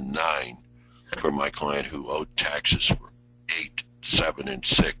 2009 for my client who owed taxes for 8, 7, and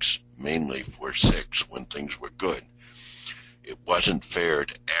 6, mainly for 6 when things were good, it wasn't fair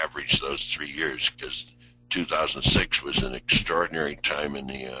to average those 3 years because 2006 was an extraordinary time in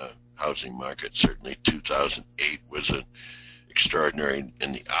the housing market. Certainly 2008 was an extraordinary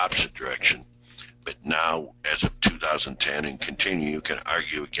in the opposite direction. But now, as of 2010 and continue, you can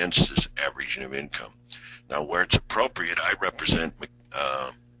argue against this averaging of income. Now, where it's appropriate, I represent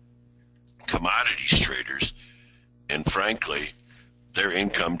commodities traders, and frankly, their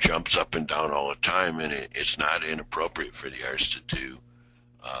income jumps up and down all the time, and it's not inappropriate for the IRS to do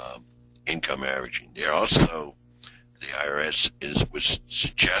income averaging. They're also, the IRS was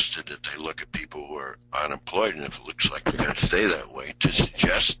suggested that they look at people who are unemployed, and if it looks like they're going to stay that way, to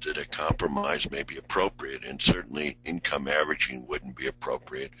suggest that a compromise may be appropriate, and certainly income averaging wouldn't be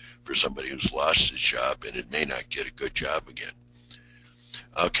appropriate for somebody who's lost his job and it may not get a good job again.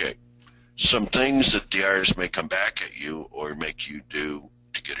 Okay, some things that the IRS may come back at you or make you do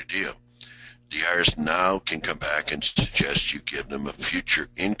to get a deal. The IRS now can come back and suggest you give them a future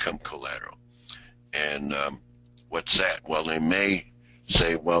income collateral. And what's that? Well, they may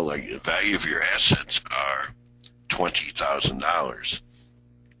say, well, the value of your assets are $20,000,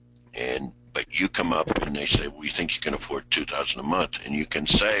 but you come up and they say, we think you can afford $2,000 a month, and you can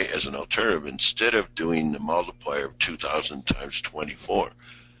say as an alternative, instead of doing the multiplier of 2,000 times 24,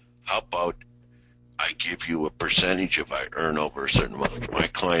 how about I give you a percentage if I earn over a certain amount? If my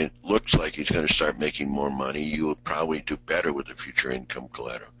client looks like he's going to start making more money, you will probably do better with the future income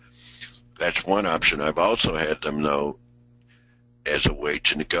collateral. That's one option. I've also had them know as a way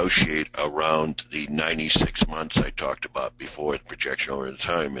to negotiate around the 96 months I talked about before, the projection over the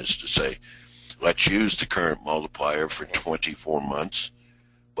time, is to say, let's use the current multiplier for 24 months,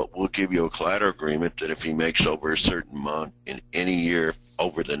 but we'll give you a collateral agreement that if he makes over a certain amount in any year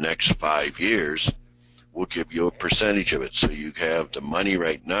over the next 5 years, we'll give you a percentage of it. So you have the money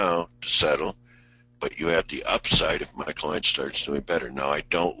right now to settle, but you have the upside if my client starts doing better. Now, I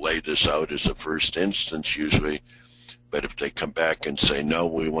don't lay this out as a first instance usually, but if they come back and say, no,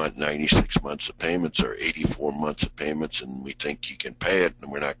 we want 96 months of payments or 84 months of payments and we think you can pay it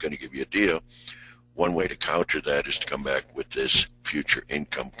and we're not going to give you a deal, one way to counter that is to come back with this future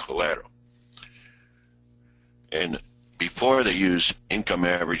income collateral. And before they use income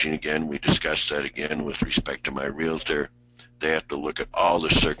averaging again, we discussed that again with respect to my realtor. they have to look at all the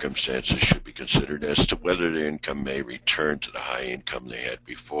circumstances should be considered as to whether their income may return to the high income they had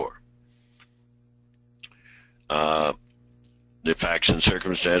before. The facts and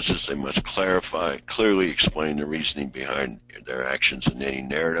circumstances, they must clarify, clearly explain the reasoning behind their actions in any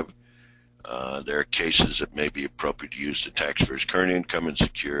narrative. There are cases that may be appropriate to use the taxpayer's current income and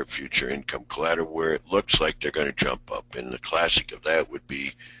secure future income collateral where it looks like they're going to jump up. And the classic of that would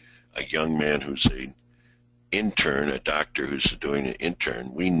be a young man who's an intern, a doctor who's doing an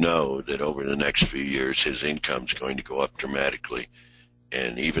intern. We know that over the next few years his income's going to go up dramatically.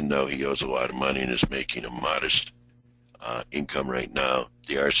 And even though he owes a lot of money and is making a modest income right now,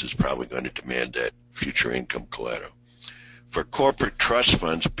 the IRS is probably going to demand that future income collateral. For corporate trust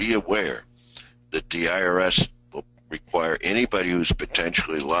funds, be aware that the IRS will require anybody who's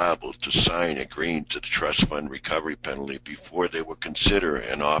potentially liable to sign agreeing to the trust fund recovery penalty before they will consider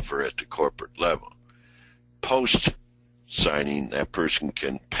an offer at the corporate level. Post signing, that person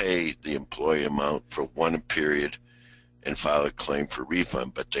can pay the employee amount for one period and file a claim for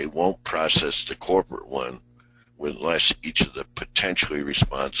refund, but they won't process the corporate one unless each of the potentially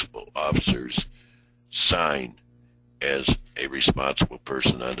responsible officers sign as a responsible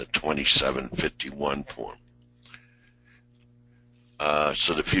person on the 2751 form.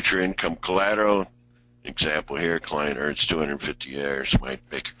 So the future income collateral, example here, client earns $250, might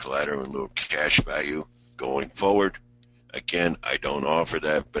make a collateral in lieu of cash value going forward. Again, I don't offer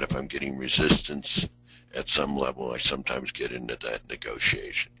that, but if I'm getting resistance at some level, I sometimes get into that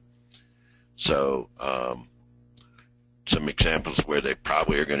negotiation. So some examples where they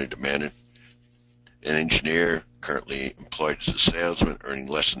probably are going to demand it. An engineer currently employed as a salesman, earning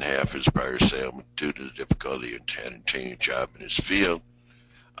less than half his prior salesman due to the difficulty in obtaining a job in his field.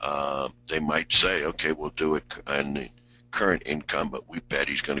 They might say, okay, we'll do it on the current income, but we bet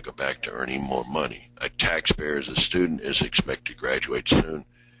he's going to go back to earning more money. A taxpayer as a student is expected to graduate soon.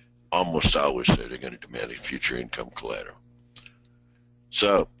 Almost always they're going to demand a future income collateral.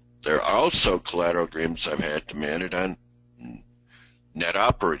 So there are also collateral agreements I've had demanded on net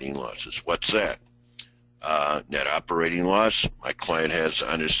operating losses. What's that? Net operating loss, my client has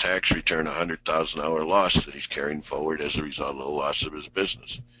on his tax return a $100,000 loss that he's carrying forward as a result of the loss of his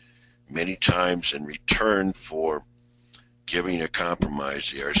business. Many times in return for giving a compromise,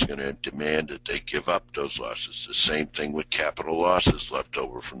 the IRS is going to demand that they give up those losses. The same thing with capital losses left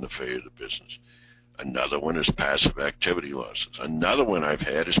over from the failure of the business. Another one is passive activity losses. Another one I've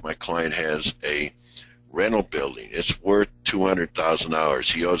had is my client has a rental building. It's worth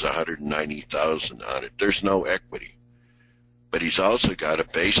 $200,000. He owes $190,000 on it. There's no equity. But he's also got a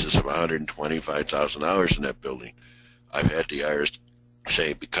basis of $125,000 in that building. I've had the IRS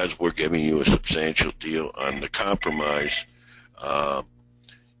say, because we're giving you a substantial deal on the compromise,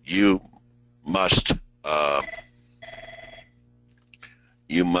 you must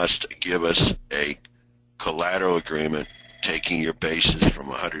give us a collateral agreement taking your basis from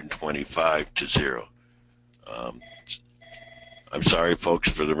 125 to zero. I'm sorry, folks,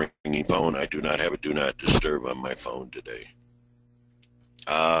 for the ringing phone. I do not have a do not disturb on my phone today.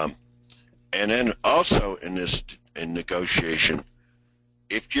 And then also in negotiation,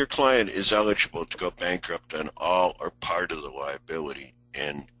 if your client is eligible to go bankrupt on all or part of the liability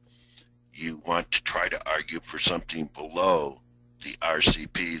and you want to try to argue for something below the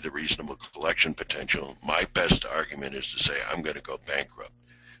RCP, the reasonable collection potential, my best argument is to say I'm going to go bankrupt.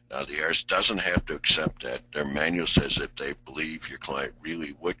 Now, the IRS doesn't have to accept that. Their manual says if they believe your client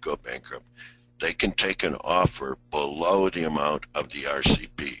really would go bankrupt, they can take an offer below the amount of the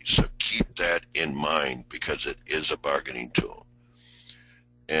RCP. So keep that in mind because it is a bargaining tool.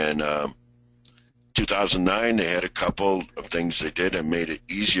 And 2009, they had a couple of things they did and made it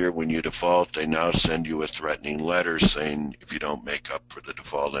easier when you default. They now send you a threatening letter saying if you don't make up for the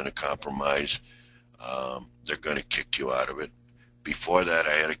default and a compromise, they're going to kick you out of it. Before that,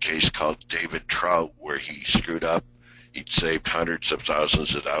 I had a case called David Trout where he screwed up. He'd saved hundreds of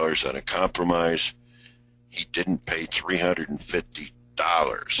thousands of dollars on a compromise. He didn't pay $350.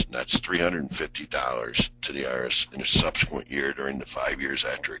 And that's $350 to the IRS in a subsequent year during the 5 years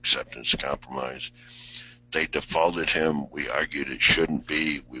after acceptance compromise. They defaulted him. We argued it shouldn't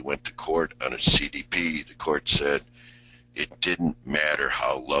be. We went to court on a CDP. The court said it didn't matter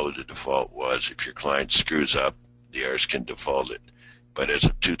how low the default was. If your client screws up, the IRS can default it. But as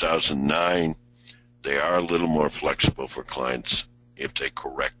of 2009, they are a little more flexible for clients if they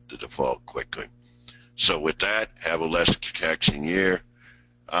correct the default quickly. So with that, have a less taxing year.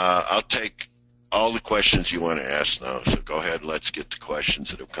 I'll take all the questions you want to ask now. So go ahead, let's get the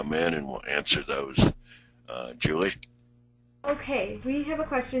questions that have come in, and we'll answer those. Julie? Okay, we have a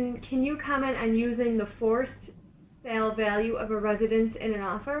question. Can you comment on using the forced sale value of a residence in an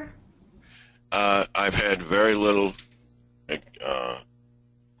offer? I've had very little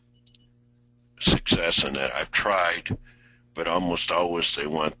success in that. I've tried, but almost always they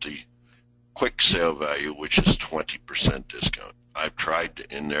want the quick sale value, which is 20% discount. I've tried,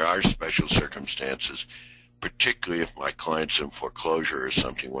 and there are special circumstances, particularly if my client's in foreclosure or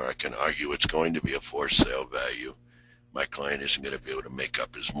something where I can argue it's going to be a forced sale value. My client isn't going to be able to make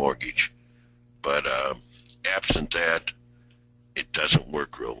up his mortgage. But absent that, it doesn't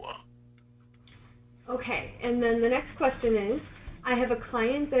work real well. Okay, and then the next question is, I have a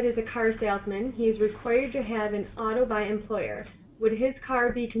client that is a car salesman. He is required to have an auto by employer. Would his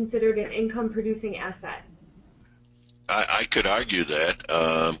car be considered an income-producing asset? I could argue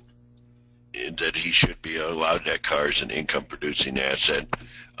that he should be allowed that car as an income-producing asset.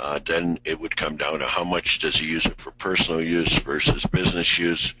 Then it would come down to how much does he use it for personal use versus business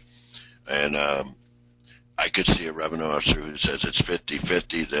use. And I could see a revenue officer who says it's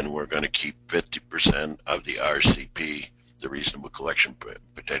 50-50, then we're going to keep 50% of the RCP, the reasonable collection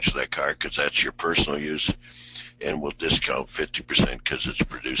potential of that car, because that's your personal use, and we'll discount 50% because it's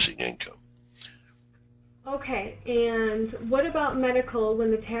producing income. Okay, and what about medical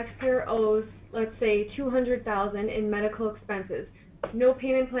when the taxpayer owes, let's say, $200,000 in medical expenses? No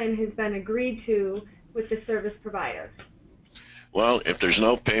payment plan has been agreed to with the service provider. Well, if there's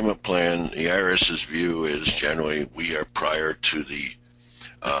no payment plan, the IRS's view is generally we are prior to the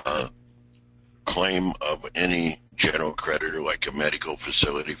claim of any general creditor, like a medical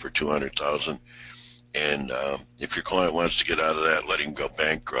facility for $200,000. And if your client wants to get out of that, let him go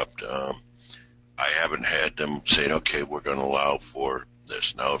bankrupt. I haven't had them saying, okay, we're going to allow for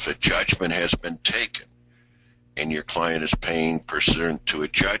this. Now, if a judgment has been taken and your client is paying pursuant to a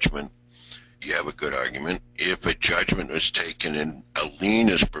judgment, you have a good argument. If a judgment was taken and a lien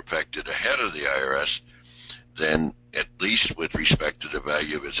is perfected ahead of the IRS, then at least with respect to the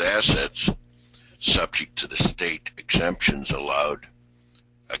value of his assets, subject to the state exemptions allowed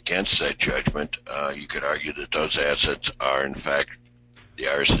against that judgment, you could argue that those assets are, in fact, the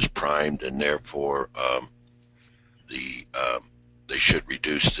IRS is primed, and therefore they should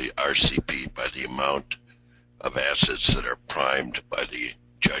reduce the RCP by the amount of assets that are primed by the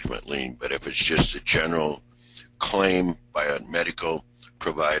judgment lien. But if it's just a general claim by medical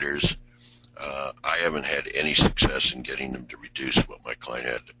providers, I haven't had any success in getting them to reduce what my client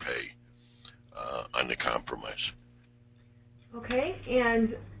had to pay on the compromise. Okay,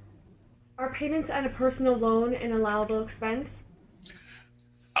 and are payments on a personal loan an allowable expense?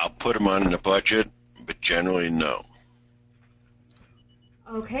 I'll put them on in the budget, but generally no.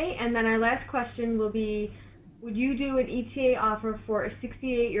 Okay, and then our last question will be, would you do an ETA offer for a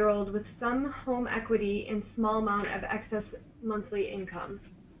 68-year-old with some home equity and small amount of excess monthly income?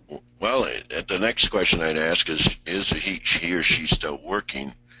 Well, the next question I'd ask is he or she still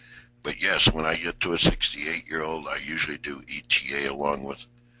working? But yes, when I get to a 68-year-old, I usually do ETA along with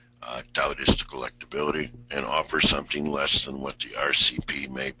doubt as to collectability and offer something less than what the RCP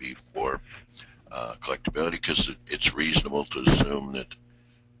may be for collectability, because it's reasonable to assume that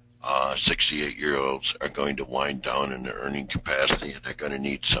 68-year-olds are going to wind down in their earning capacity and they're going to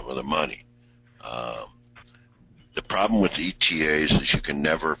need some of the money. The problem with ETAs is you can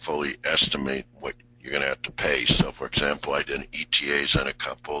never fully estimate what you're going to have to pay. So, for example, I did ETAs on a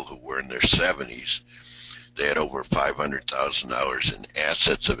couple who were in their 70s. They had over $500,000 in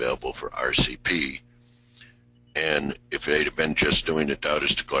assets available for RCP. And if they'd have been just doing the doubt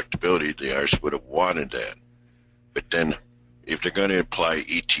as to collectability, the IRS would have wanted that. But then if they're going to apply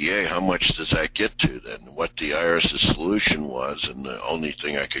ETA, how much does that get to then? What the IRS's solution was, and the only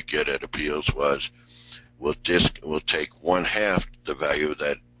thing I could get at appeals was, we'll take 1/2 the value of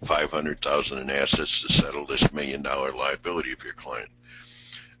that $500,000 in assets to settle this $1 million liability of your client.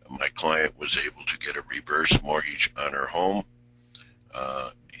 My client was able to get a reverse mortgage on her home,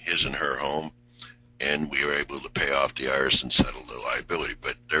 his and her home, and we were able to pay off the IRS and settle the liability.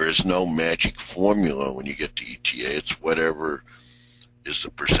 But there is no magic formula when you get to ETA. It's whatever is the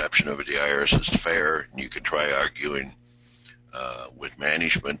perception of it. The IRS is fair, and you can try arguing with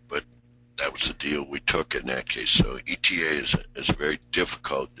management, but that was the deal we took in that case. So ETA is a very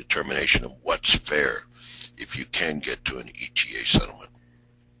difficult determination of what's fair if you can get to an ETA settlement.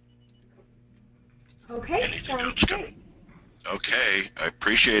 Okay, anything else coming? Okay, I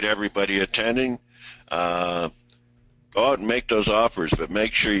appreciate everybody attending. Go out and make those offers, but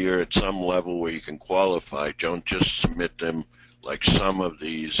make sure you're at some level where you can qualify. Don't just submit them like some of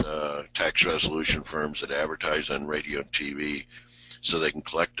these tax resolution firms that advertise on radio and TV so they can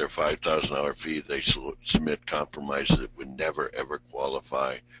collect their $5,000 fee. They submit compromises that would never, ever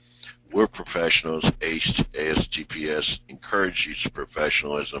qualify. We're professionals. ASTPS encourages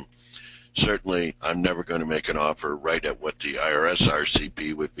professionalism. Certainly, I'm never going to make an offer right at what the IRS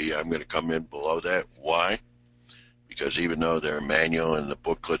RCP would be. I'm going to come in below that. Why? Because even though their manual and the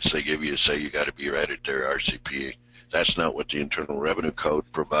booklets they give you say you got to be right at their RCP, that's not what the Internal Revenue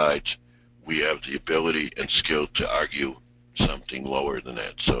Code provides. We have the ability and skill to argue something lower than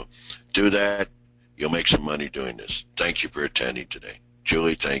that. So do that. You'll make some money doing this. Thank you for attending today.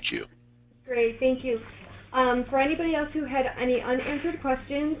 Julie, thank you. Great, thank you. For anybody else who had any unanswered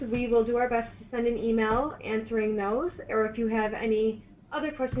questions, we will do our best to send an email answering those, or if you have any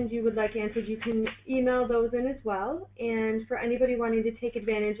other questions you would like answered, you can email those in as well. And for anybody wanting to take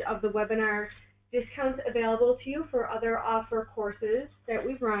advantage of the webinar discounts available to you for other offer courses that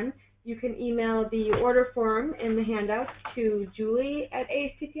we've run, you can email the order form in the handouts to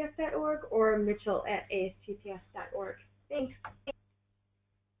Julie@astps.org or Mitchell@astps.org. Thanks.